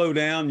slow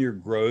down your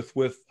growth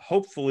with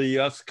hopefully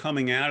us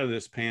coming out of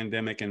this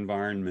pandemic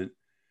environment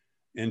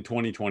in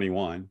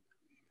 2021.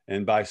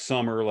 And by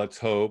summer, let's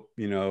hope,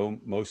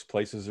 most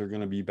places are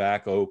going to be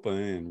back open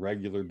and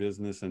regular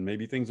business, and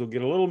maybe things will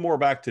get a little more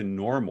back to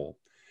normal.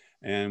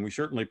 And we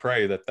certainly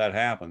pray that that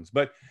happens.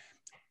 But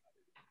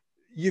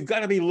you've got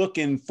to be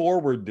looking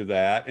forward to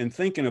that and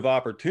thinking of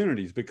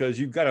opportunities, because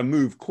you've got to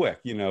move quick.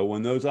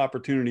 When those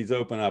opportunities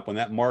open up, when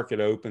that market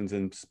opens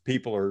and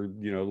people are,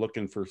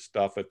 looking for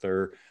stuff at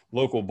their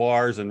local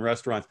bars and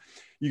restaurants,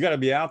 you got to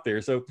be out there.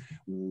 So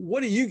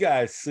what do you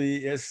guys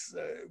see as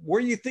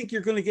where you think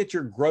you're going to get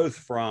your growth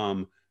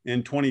from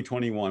in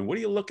 2021? What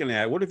are you looking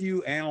at? What have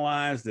you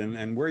analyzed,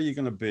 and where are you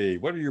going to be?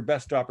 What are your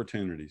best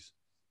opportunities?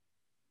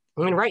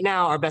 I mean, right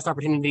now, our best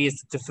opportunity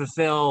is to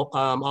fulfill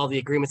all the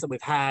agreements that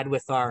we've had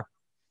with our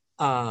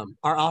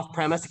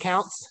off-premise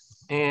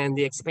accounts, and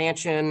the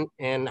expansion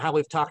and how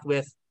we've talked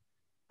with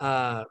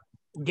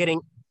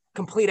getting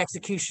complete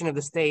execution of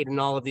the state and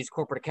all of these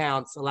corporate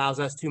accounts allows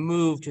us to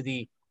move to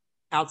the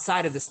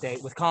outside of the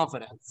state with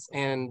confidence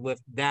and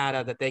with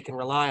data that they can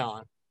rely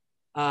on.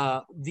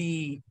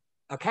 The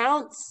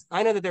accounts,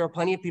 I know that there are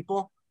plenty of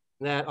people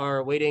that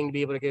are waiting to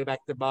be able to go back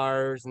to the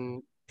bars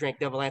and drink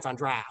Devil Lance on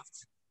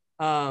draft.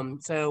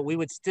 So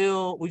we've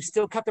still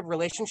kept up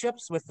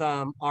relationships with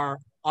our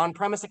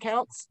on-premise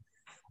accounts,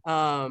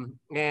 and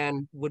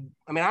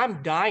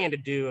I'm dying to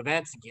do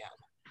events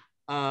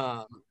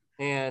again.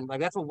 And like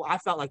that's what I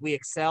felt like we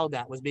excelled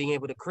at, was being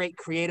able to create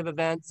creative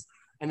events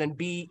and then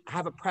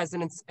have a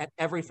presence at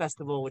every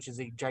festival, which is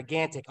a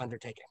gigantic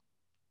undertaking.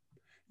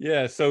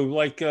 Yeah, so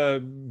like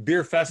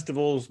beer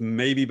festivals,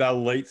 maybe by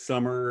late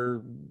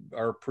summer,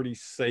 are pretty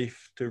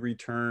safe to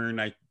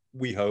return.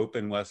 We hope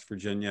in West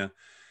Virginia.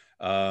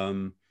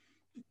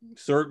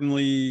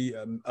 Certainly,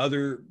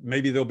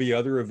 maybe there'll be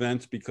other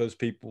events, because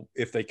people,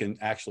 if they can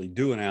actually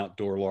do an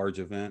outdoor large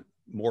event,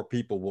 more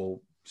people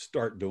will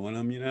start doing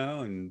them.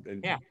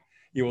 And yeah,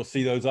 you will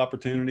see those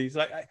opportunities.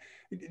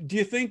 Do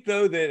you think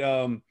though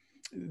that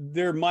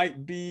there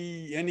might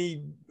be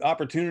any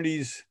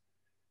opportunities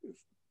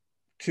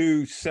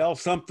to sell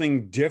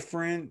something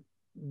different?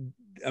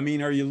 I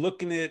mean, are you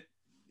looking at,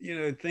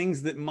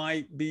 things that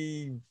might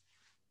be,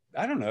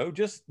 I don't know,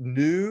 just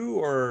new,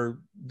 or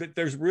that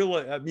there's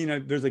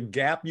there's a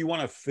gap you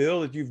want to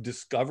fill that you've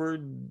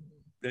discovered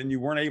and you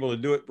weren't able to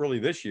do it really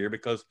this year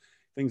because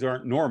things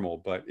aren't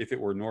normal, but if it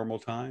were normal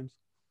times?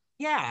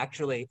 Yeah,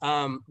 actually,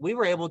 we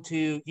were able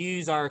to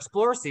use our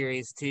Explore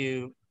series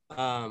to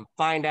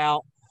find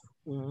out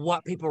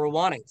what people were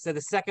wanting. So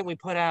the second we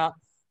put out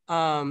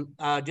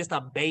just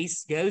a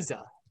base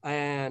Goza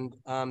and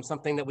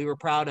something that we were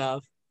proud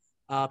of,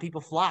 people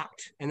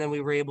flocked, and then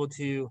we were able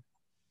to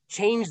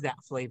change that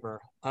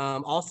flavor.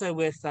 Also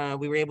we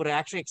were able to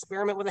actually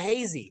experiment with a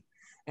hazy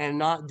and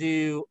not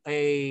do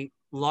a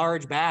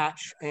large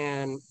batch,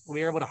 and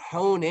we were able to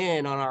hone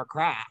in on our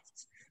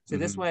craft. So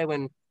this way,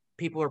 when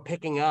people are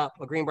picking up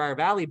a Greenbrier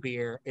Valley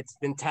beer, it's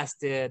been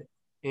tested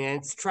and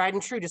it's tried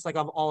and true, just like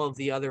all of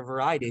the other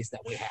varieties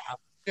that we have.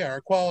 Yeah,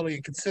 our quality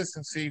and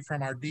consistency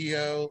from our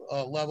DO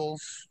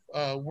levels,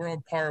 we're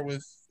on par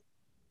with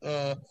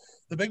the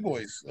big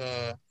boys.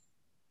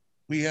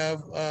 We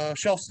have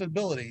shelf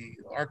stability.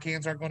 Our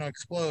cans aren't going to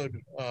explode,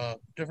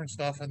 different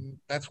stuff. And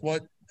that's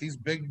what these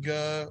big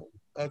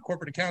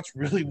corporate accounts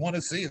really want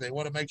to see. They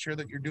want to make sure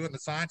that you're doing the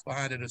science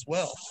behind it as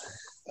well.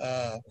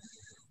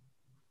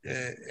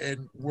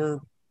 And we're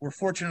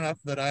fortunate enough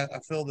that I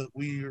feel that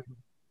we're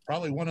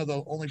probably one of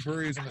the only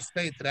breweries in the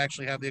state that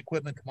actually have the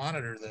equipment to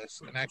monitor this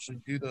and actually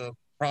do the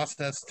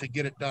process to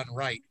get it done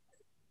right.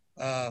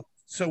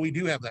 So we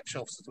do have that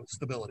shelf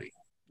stability.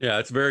 Yeah,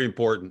 it's very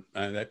important.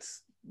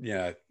 That's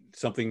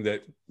something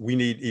that we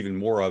need even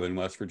more of in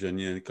West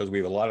Virginia, because we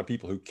have a lot of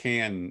people who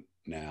can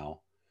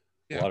now.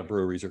 Yeah. A lot of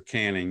breweries are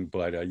canning,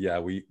 but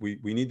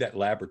we need that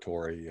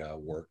laboratory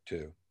work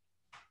too.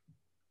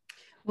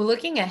 Well,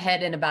 looking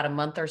ahead in about a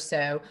month or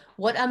so,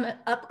 what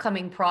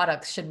upcoming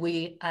products should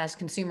we as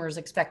consumers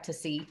expect to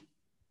see?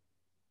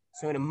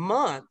 So in a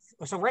month,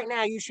 so right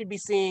now you should be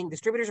seeing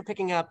distributors are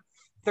picking up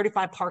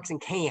 35 Parks in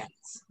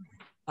cans.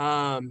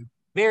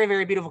 Very,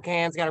 very beautiful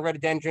cans, got a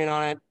rhododendron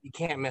on it. You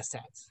can't miss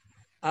that.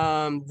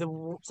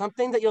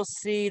 Something that you'll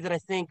see that I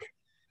think,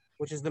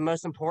 which is the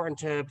most important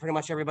to pretty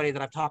much everybody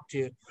that I've talked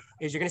to,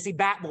 is you're going to see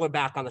Bat Boy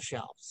back on the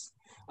shelves.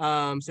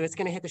 So it's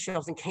going to hit the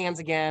shelves in cans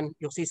again.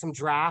 You'll see some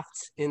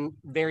drafts in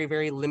very,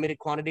 very limited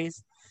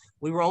quantities.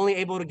 We were only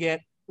able to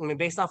get,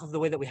 based off of the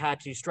way that we had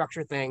to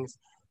structure things,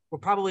 we're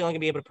probably only going to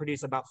be able to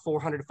produce about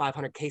 400 to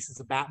 500 cases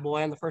of Bat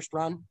Boy on the first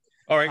run.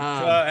 All right,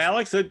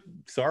 Alex,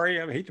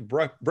 sorry, I hate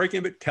to break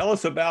in, but tell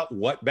us about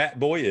what Bat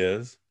Boy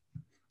is.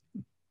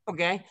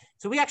 Okay,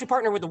 so we actually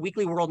partnered with the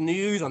Weekly World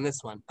News on this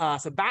one.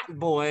 So Bat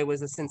Boy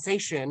was a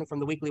sensation from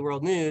the Weekly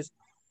World News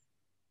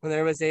when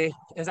it was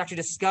actually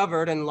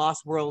discovered in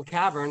Lost World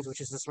Caverns,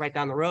 which is just right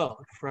down the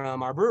road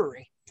from our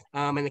brewery.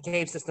 And the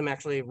cave system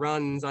actually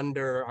runs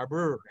under our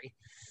brewery.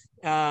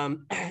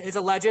 It's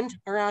a legend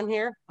around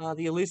here,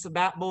 the elusive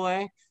Bat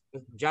Boy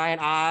with giant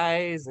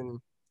eyes and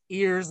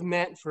ears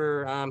meant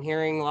for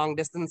hearing long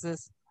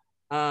distances.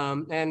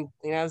 And,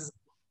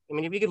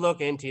 if you could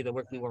look into the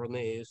Weekly World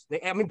News,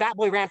 Bat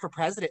Boy ran for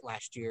president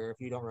last year, if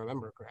you don't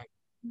remember correct.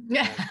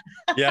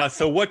 Yeah.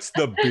 So what's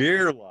the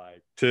beer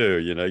like too?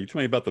 You tell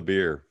me about the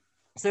beer.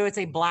 So it's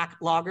a black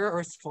lager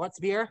or Schwarz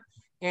beer,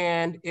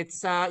 and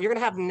it's you're gonna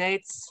have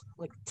notes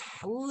like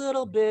a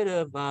little bit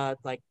of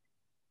like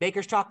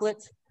baker's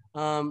chocolate.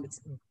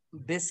 It's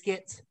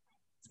biscuit.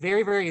 It's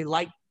very, very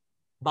light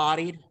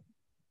bodied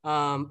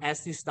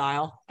as to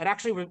style. It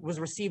actually was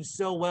received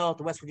so well at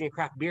the West Virginia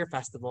Craft Beer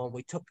Festival, and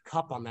we took the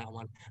cup on that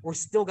one. We're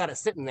still got it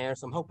sitting there,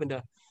 so I'm hoping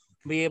to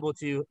be able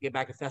to get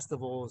back to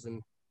festivals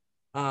and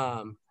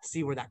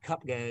see where that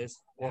cup goes,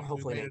 or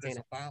hopefully maintain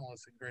it. A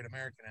finalist in Great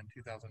American in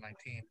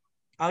 2019.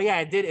 Oh yeah,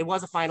 it did. It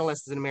was a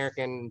finalist as an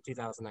American in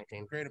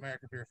 2019. Great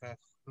American Beer Fest.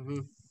 Mm-hmm.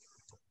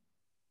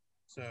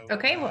 So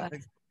okay, I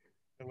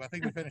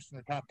think we finished in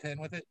the top 10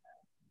 with it.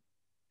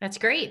 That's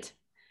great.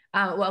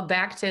 Well,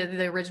 back to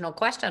the original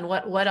question.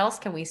 What else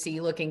can we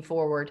see looking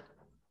forward?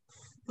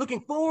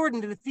 looking forward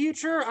into the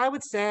future, I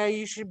would say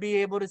you should be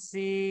able to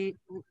see.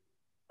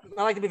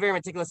 I like to be very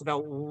meticulous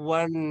about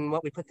what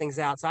we put things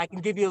out. So I can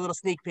give you a little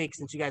sneak peek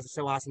since you guys are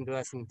so awesome to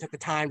us and took the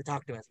time to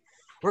talk to us.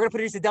 We're going to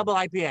produce a double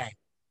IPA,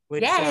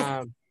 which,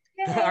 Yes.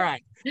 all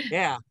right.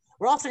 Yeah.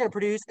 We're also going to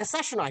produce a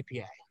session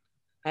IPA.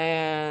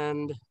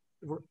 And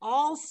we're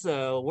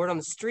also, word on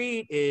the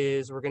street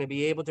is we're going to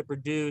be able to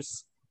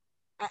produce,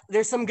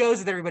 there's some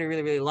goes that everybody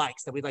really, really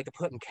likes that we'd like to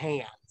put in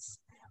cans.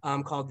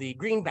 Called the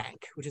Green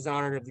Bank, which is in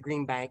honor of the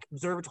Green Bank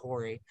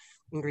Observatory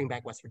in Green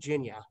Bank, West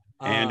Virginia.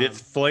 And it's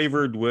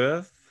flavored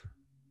with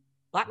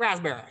black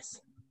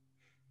raspberries.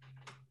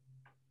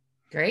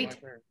 Great.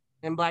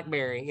 And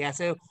blackberry. Yeah.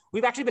 So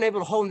we've actually been able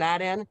to hone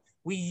that in.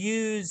 We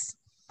use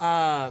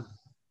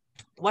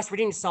West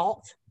Virginia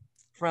salt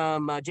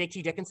from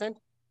J.T. Dickinson.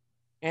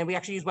 And we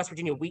actually use West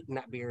Virginia wheat in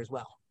that beer as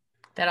well.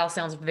 That all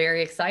sounds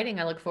very exciting.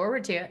 I look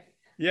forward to it.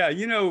 Yeah,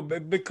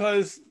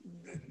 because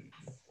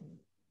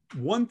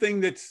one thing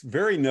that's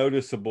very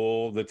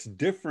noticeable that's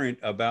different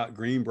about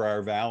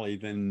Greenbrier Valley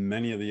than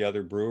many of the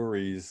other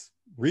breweries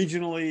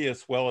regionally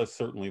as well as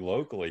certainly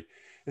locally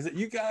is that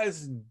you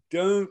guys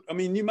don't,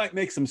 you might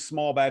make some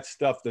small batch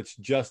stuff that's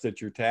just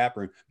at your tap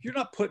room. You're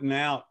not putting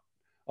out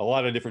a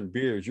lot of different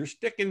beers. You're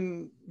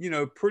sticking,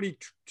 pretty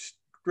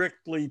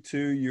strictly to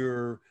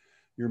your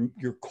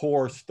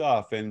core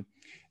stuff and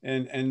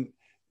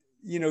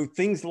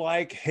things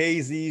like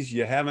hazies,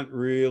 you haven't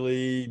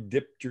really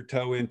dipped your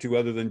toe into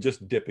other than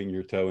just dipping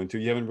your toe into.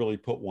 You haven't really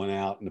put one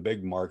out in the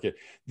big market.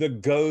 The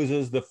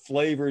gozes, the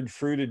flavored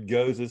fruited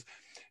gozes,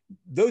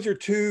 those are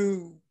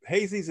two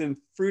hazies and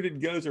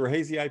fruited gozes, or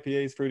hazy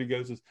IPAs, fruited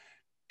gozes,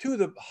 two of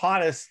the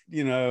hottest,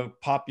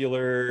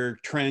 popular,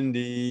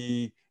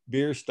 trendy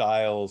beer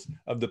styles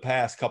of the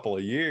past couple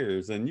of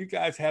years. And you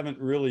guys haven't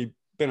really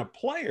been a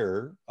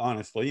player,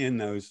 honestly, in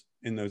those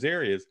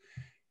areas.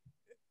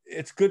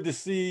 It's good to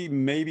see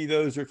maybe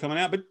those are coming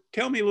out, but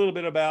tell me a little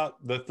bit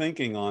about the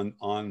thinking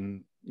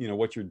on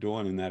what you're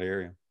doing in that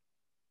area.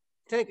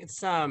 I think it's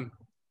the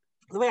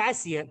way I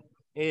see it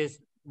is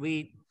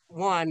the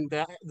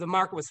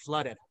market was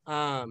flooded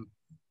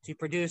to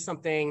produce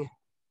something.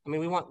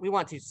 We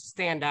want to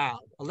stand out.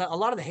 A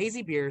lot of the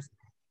hazy beers,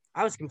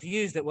 I was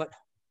confused at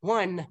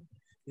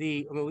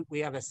we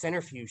have a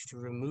centrifuge to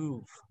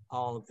remove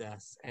all of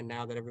this, and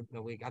now that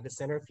we got the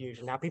centrifuge,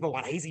 and now people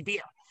want hazy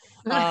beer.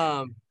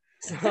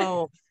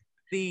 So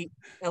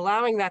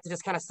allowing that to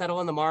just kind of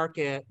settle in the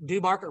market,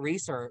 do market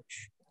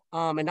research,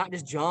 and not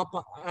just jump.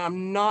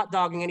 I'm not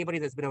dogging anybody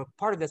that's been a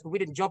part of this, but we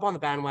didn't jump on the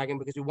bandwagon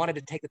because we wanted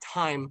to take the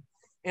time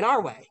in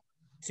our way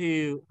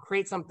to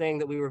create something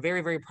that we were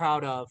very, very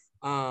proud of,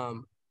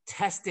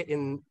 test it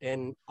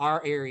in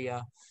our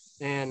area,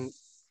 and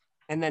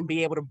then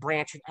be able to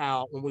branch it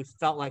out when we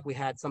felt like we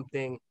had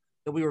something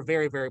that we were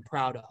very, very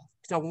proud of.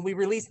 So when we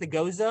released the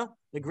Goza,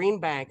 the Green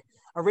Bank,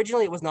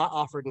 originally it was not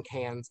offered in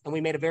cans, and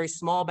we made a very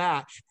small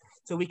batch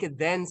so we could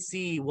then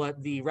see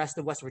what the rest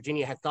of West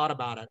Virginia had thought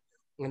about it.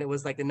 And it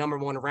was like the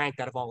 #1 ranked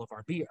out of all of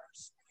our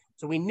beers.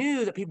 So we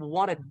knew that people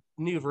wanted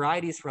new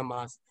varieties from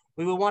us.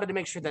 We wanted to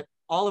make sure that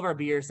all of our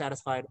beers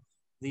satisfied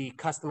the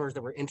customers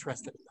that were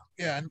interested in them.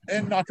 Yeah,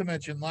 and not to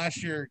mention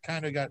last year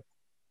kind of got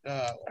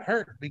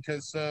hurt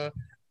because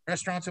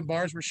restaurants and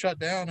bars were shut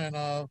down, and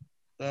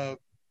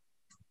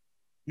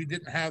we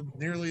didn't have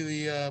nearly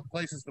the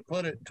places to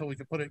put it until we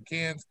could put it in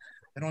cans.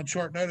 And on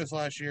short notice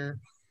last year,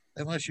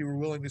 unless you were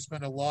willing to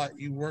spend a lot,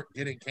 you weren't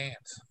getting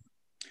cans.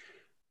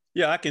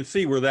 Yeah, I can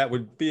see where that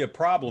would be a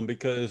problem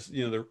because,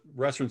 the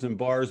restaurants and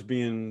bars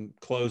being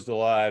closed a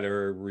lot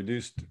or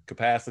reduced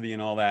capacity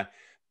and all that,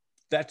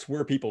 that's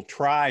where people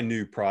try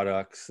new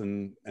products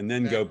and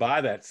then go buy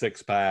that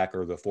 6-pack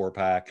or the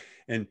 4-pack.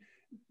 And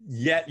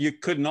yet you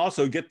couldn't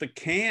also get the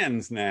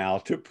cans now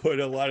to put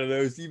a lot of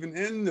those even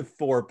in the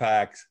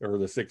 4-packs or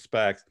the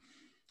 6-packs.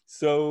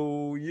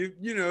 So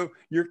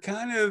you're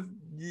kind of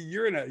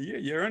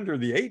you're under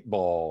the 8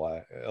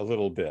 ball a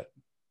little bit.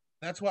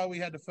 That's why we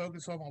had to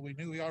focus on what we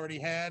knew we already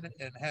had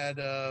and had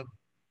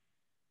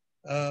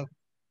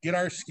get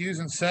our SKUs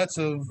and sets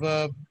of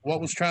what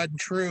was tried and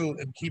true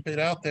and keep it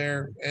out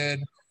there.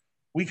 And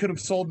we could have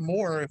sold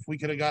more if we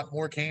could have got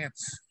more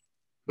cans.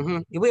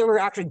 Mm-hmm. We were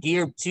actually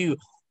geared to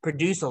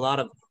produce a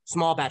lot of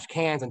small batch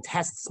cans and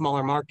test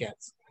smaller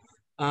markets.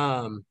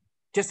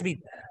 Just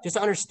to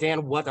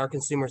understand what our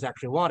consumers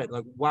actually wanted.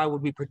 Like, why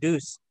would we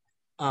produce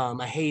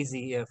a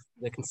hazy if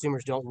the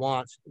consumers don't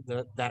want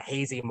that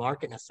hazy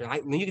market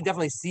necessarily? You can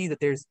definitely see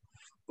that there's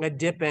a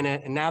dip in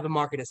it, and now the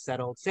market is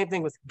settled. Same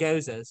thing with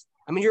Gozas.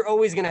 You're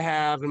always going to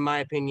have, in my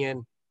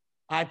opinion,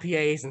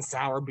 IPAs and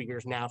sour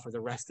beers now for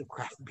the rest of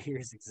craft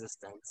beer's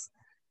existence.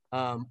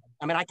 I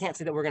can't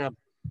say that we're going to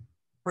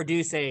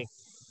produce a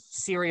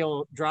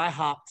cereal dry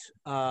hopped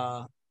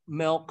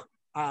milk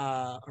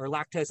or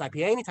lactose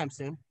IPA anytime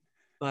soon.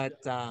 But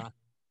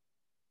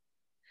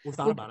we've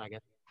thought about it, I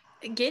guess.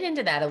 Get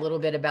into that a little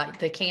bit about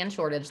the can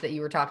shortage that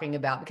you were talking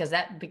about, because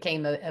that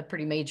became a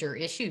pretty major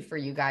issue for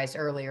you guys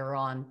earlier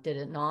on, did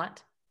it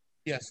not?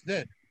 Yes, it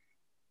did.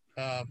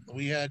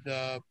 We had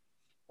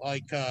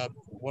like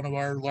one of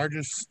our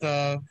largest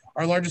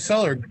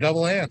seller,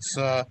 Double Ants.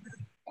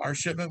 Our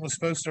shipment was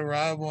supposed to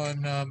arrive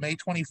on May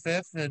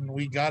 25th, and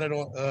we got it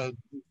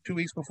 2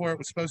 weeks before it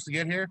was supposed to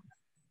get here.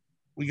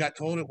 We got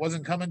told it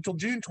wasn't coming until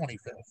June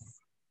 25th.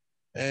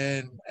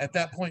 And at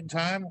that point in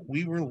time,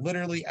 we were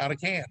literally out of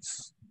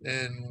cans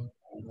and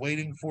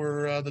waiting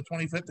for the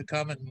 25th to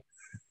come and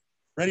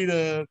ready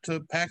to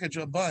package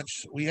a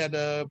bunch. We had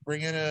to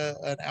bring in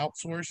an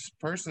outsourced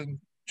person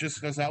just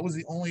because that was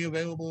the only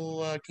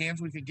available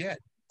cans we could get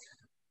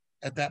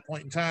at that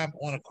point in time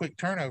on a quick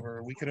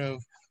turnover. We could have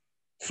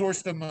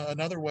sourced them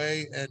another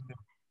way and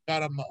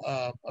got them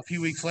a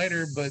few weeks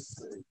later, but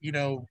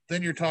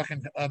then you're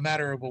talking a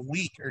matter of a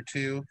week or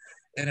two.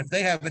 And if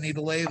they have any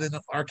delay, then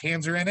our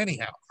cans are in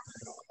anyhow.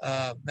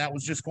 That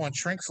was just going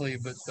shrink sleeve,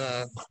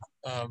 but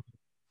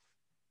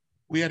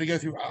we had to go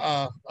through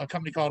a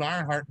company called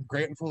Ironheart, and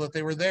grateful that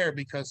they were there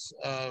because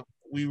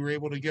we were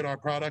able to get our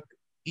product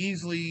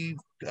easily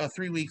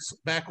 3 weeks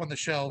back on the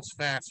shelves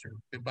faster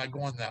by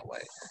going that way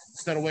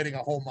instead of waiting a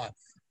whole month.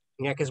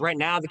 Yeah, because right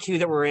now the queue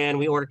that we're in,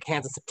 we ordered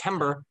cans in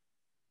September.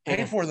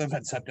 Paid for them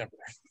in September.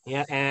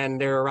 Yeah, and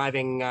they're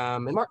arriving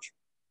in March.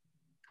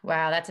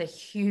 Wow, that's a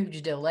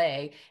huge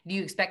delay. Do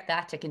you expect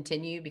that to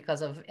continue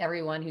because of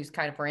everyone who's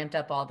kind of ramped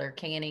up all their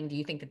canning? Do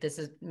you think that this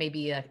is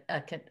maybe a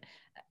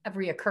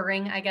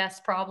reoccurring, I guess,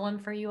 problem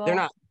for you all? They're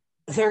not.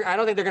 I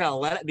don't think they're going to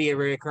let it be a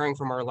reoccurring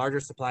from our larger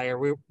supplier.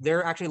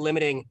 They're actually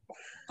limiting.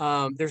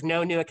 There's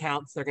no new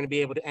accounts they're going to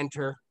be able to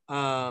enter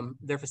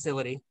their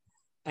facility,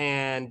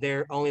 and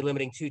they're only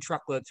limiting 2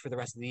 truckloads for the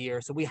rest of the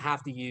year. So we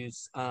have to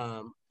use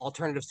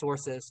alternative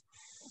sources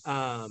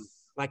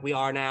like we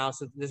are now.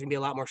 So there's going to be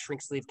a lot more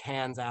shrink sleeve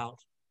cans out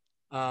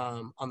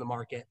on the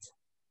market.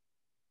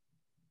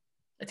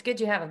 It's good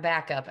you have a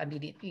backup. I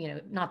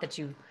mean, not that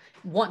you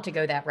want to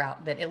go that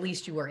route, but at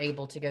least you were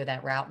able to go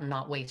that route and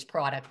not waste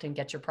product and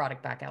get your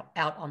product back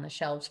out on the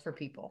shelves for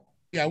people.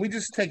 Yeah, we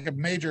just take a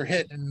major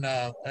hit in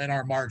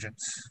our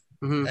margins.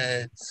 Mm-hmm.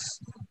 It's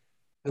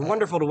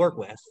wonderful to work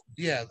with.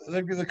 Yeah,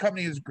 the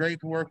company is great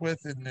to work with,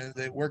 and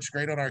it works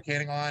great on our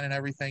canning line and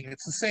everything.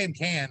 It's the same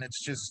can.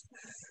 It's just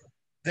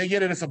they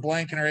get it as a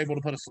blank and are able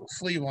to put a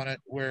sleeve on it,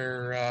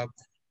 where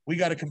we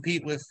got to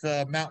compete with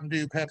Mountain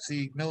Dew,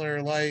 Pepsi,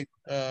 Miller Lite,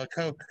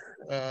 Coke,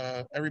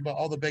 everybody,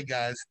 all the big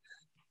guys,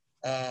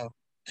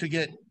 to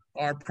get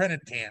our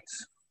printed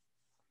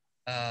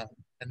cans.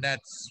 And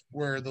that's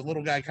where the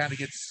little guy kind of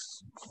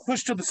gets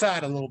pushed to the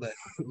side a little bit.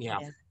 Yeah.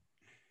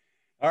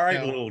 All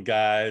right, little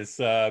guys.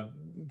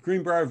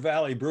 Greenbrier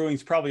Valley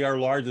Brewing's probably our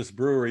largest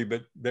brewery,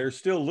 but they're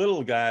still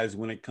little guys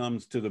when it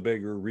comes to the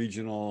bigger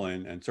regional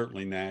and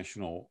certainly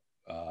national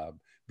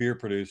beer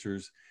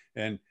producers.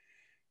 And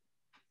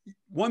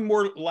one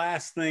more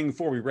last thing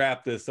before we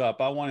wrap this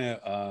up, I want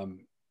to,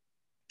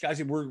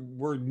 guys,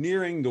 we're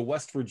nearing the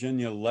West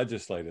Virginia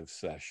legislative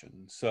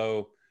session.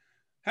 So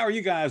how are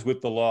you guys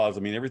with the laws?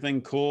 I mean,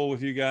 everything cool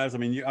with you guys?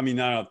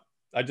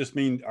 I just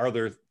mean, are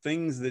there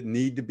things that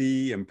need to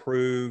be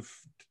improved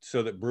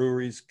so that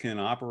breweries can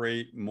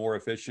operate more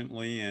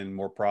efficiently and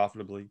more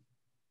profitably?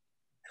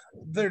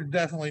 There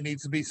definitely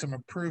needs to be some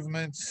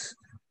improvements.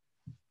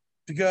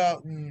 To go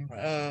out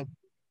and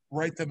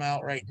write them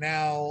out right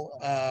now.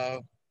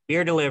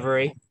 Beer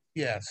delivery.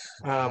 Yes.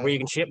 Where you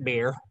can ship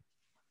beer.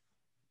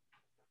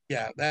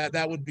 Yeah,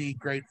 that would be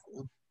great.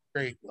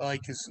 Great.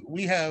 Like, 'cause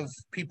we have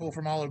people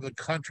from all over the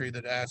country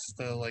that ask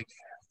to,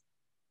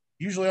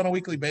 usually on a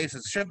weekly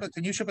basis,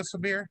 can you ship us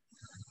some beer?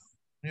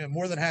 Yeah,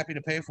 more than happy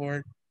to pay for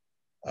it.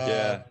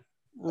 Yeah,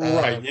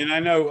 right. And I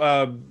know,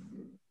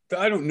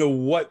 I don't know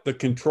what the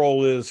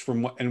control is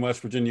in West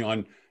Virginia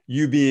on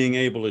you being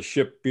able to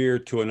ship beer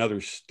to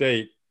another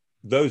state.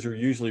 Those are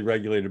usually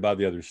regulated by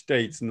the other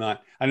states. I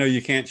know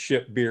you can't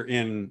ship beer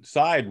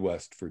inside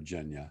West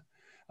Virginia.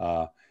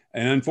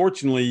 And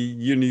unfortunately,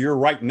 you're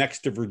right next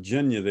to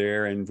Virginia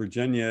there, and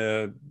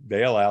Virginia,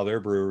 they allow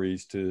their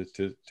breweries to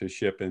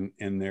ship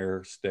in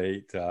their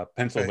state.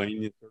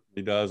 Pennsylvania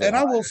certainly does. And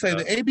I will say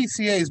the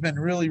ABCA has been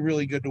really,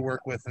 really good to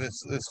work with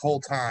this whole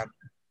time.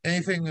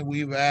 Anything that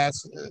we've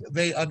asked,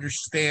 they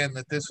understand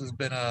that this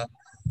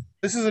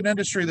is an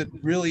industry that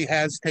really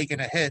has taken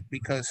a hit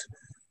because,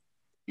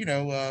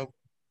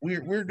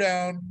 we're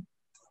down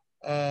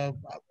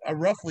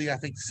roughly, I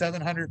think,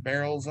 700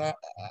 barrels.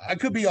 I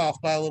could be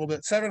off by a little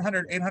bit,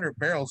 700, 800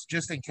 barrels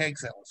just in keg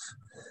sales.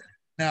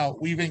 Now,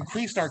 we've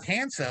increased our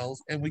can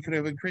sales, and we could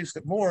have increased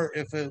it more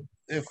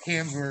if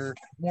cans were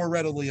more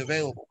readily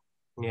available.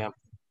 Yeah.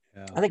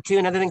 I think, too,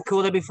 another thing cool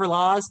that'd be for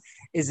laws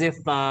is if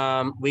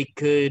we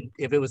could,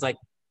 if it was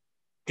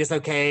just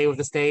okay with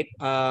the state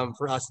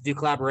for us to do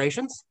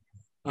collaborations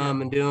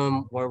and do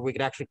them where we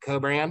could actually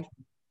co-brand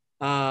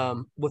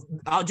with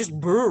just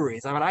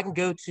breweries. I mean, I can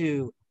go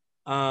to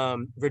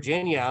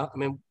Virginia. I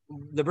mean,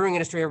 the brewing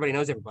industry, everybody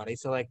knows everybody.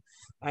 So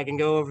I can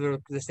go over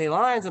the state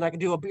lines and I can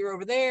do a beer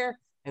over there,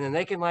 and then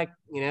they can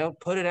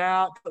put it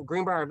out, put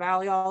Greenbrier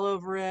Valley all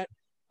over it.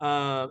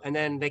 And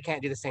then they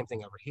can't do the same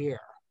thing over here.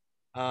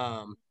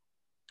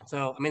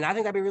 So, I mean, I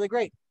think that'd be really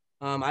great.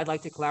 I'd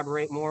like to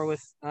collaborate more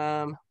with,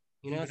 some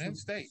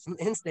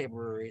in-state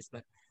breweries,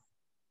 but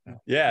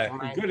Yeah,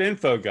 Mine. good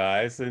info,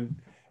 guys. And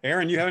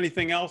Aaron, you have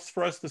anything else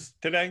for us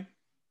today?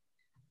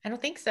 I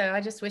don't think so.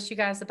 I just wish you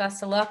guys the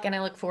best of luck, and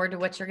I look forward to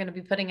what you're going to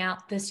be putting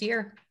out this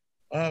year.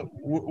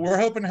 We're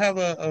hoping to have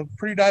a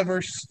pretty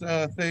diverse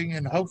thing,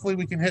 and hopefully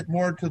we can hit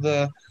more to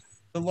the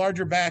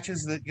larger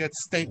batches that get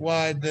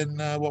statewide than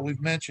what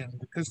we've mentioned,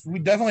 because we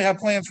definitely have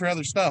plans for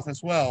other stuff as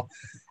well.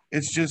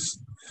 It's just,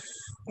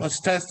 let's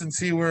test and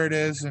see where it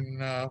is,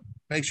 and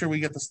make sure we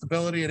get the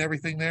stability and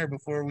everything there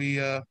before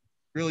we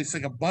really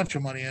sink a bunch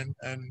of money in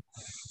and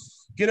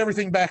get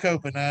everything back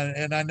open.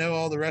 And I know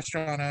all the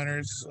restaurant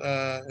owners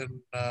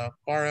and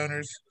bar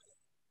owners,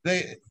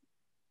 they,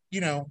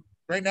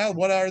 right now,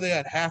 what are they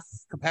at, half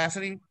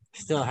capacity?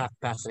 Still half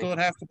capacity. Still at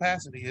half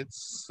capacity.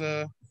 It's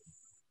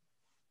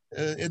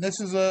and this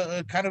is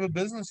a kind of a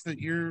business that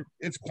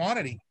it's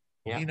quantity.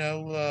 Yeah.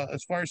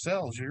 As far as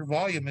sales, your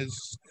volume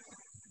is.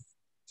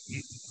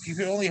 You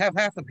can only have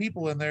half the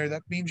people in there.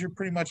 That means you're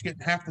pretty much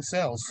getting half the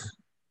sales.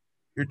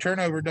 Your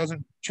turnover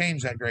doesn't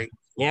change that great.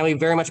 Yeah, we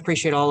very much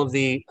appreciate all of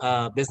the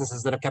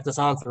businesses that have kept us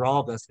on through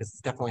all of this, because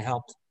it's definitely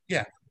helped.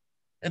 Yeah.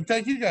 And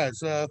thank you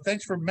guys.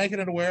 Thanks for making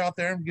it aware out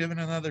there and giving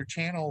another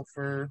channel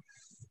for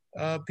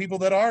people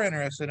that are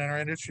interested in our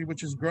industry,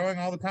 which is growing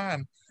all the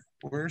time.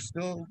 We're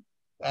still,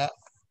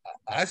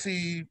 I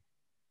see,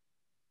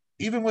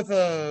 even with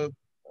the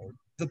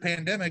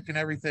pandemic and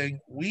everything,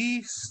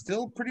 we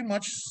still pretty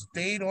much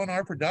stayed on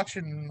our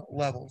production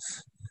levels.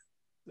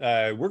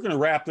 We're going to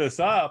wrap this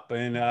up,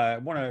 and I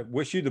want to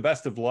wish you the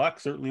best of luck,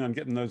 certainly on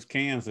getting those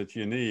cans that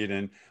you need,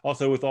 and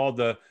also with all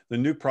the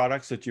new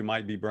products that you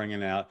might be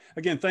bringing out.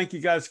 Again, thank you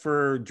guys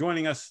for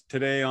joining us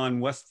today on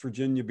West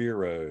Virginia Beer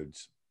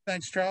Roads.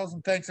 Thanks, Charles,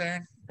 and thanks,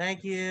 Aaron.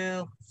 Thank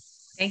you.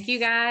 Thank you,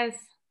 guys.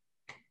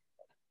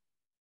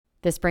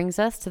 This brings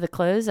us to the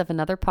close of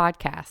another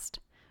podcast.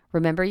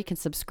 Remember, you can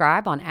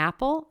subscribe on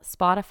Apple,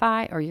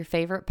 Spotify, or your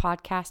favorite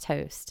podcast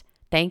host.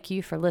 Thank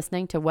you for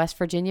listening to West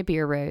Virginia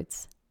Beer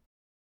Roads.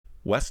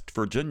 West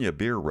Virginia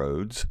Beer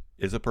Roads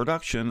is a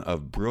production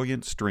of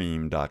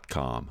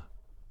BrilliantStream.com.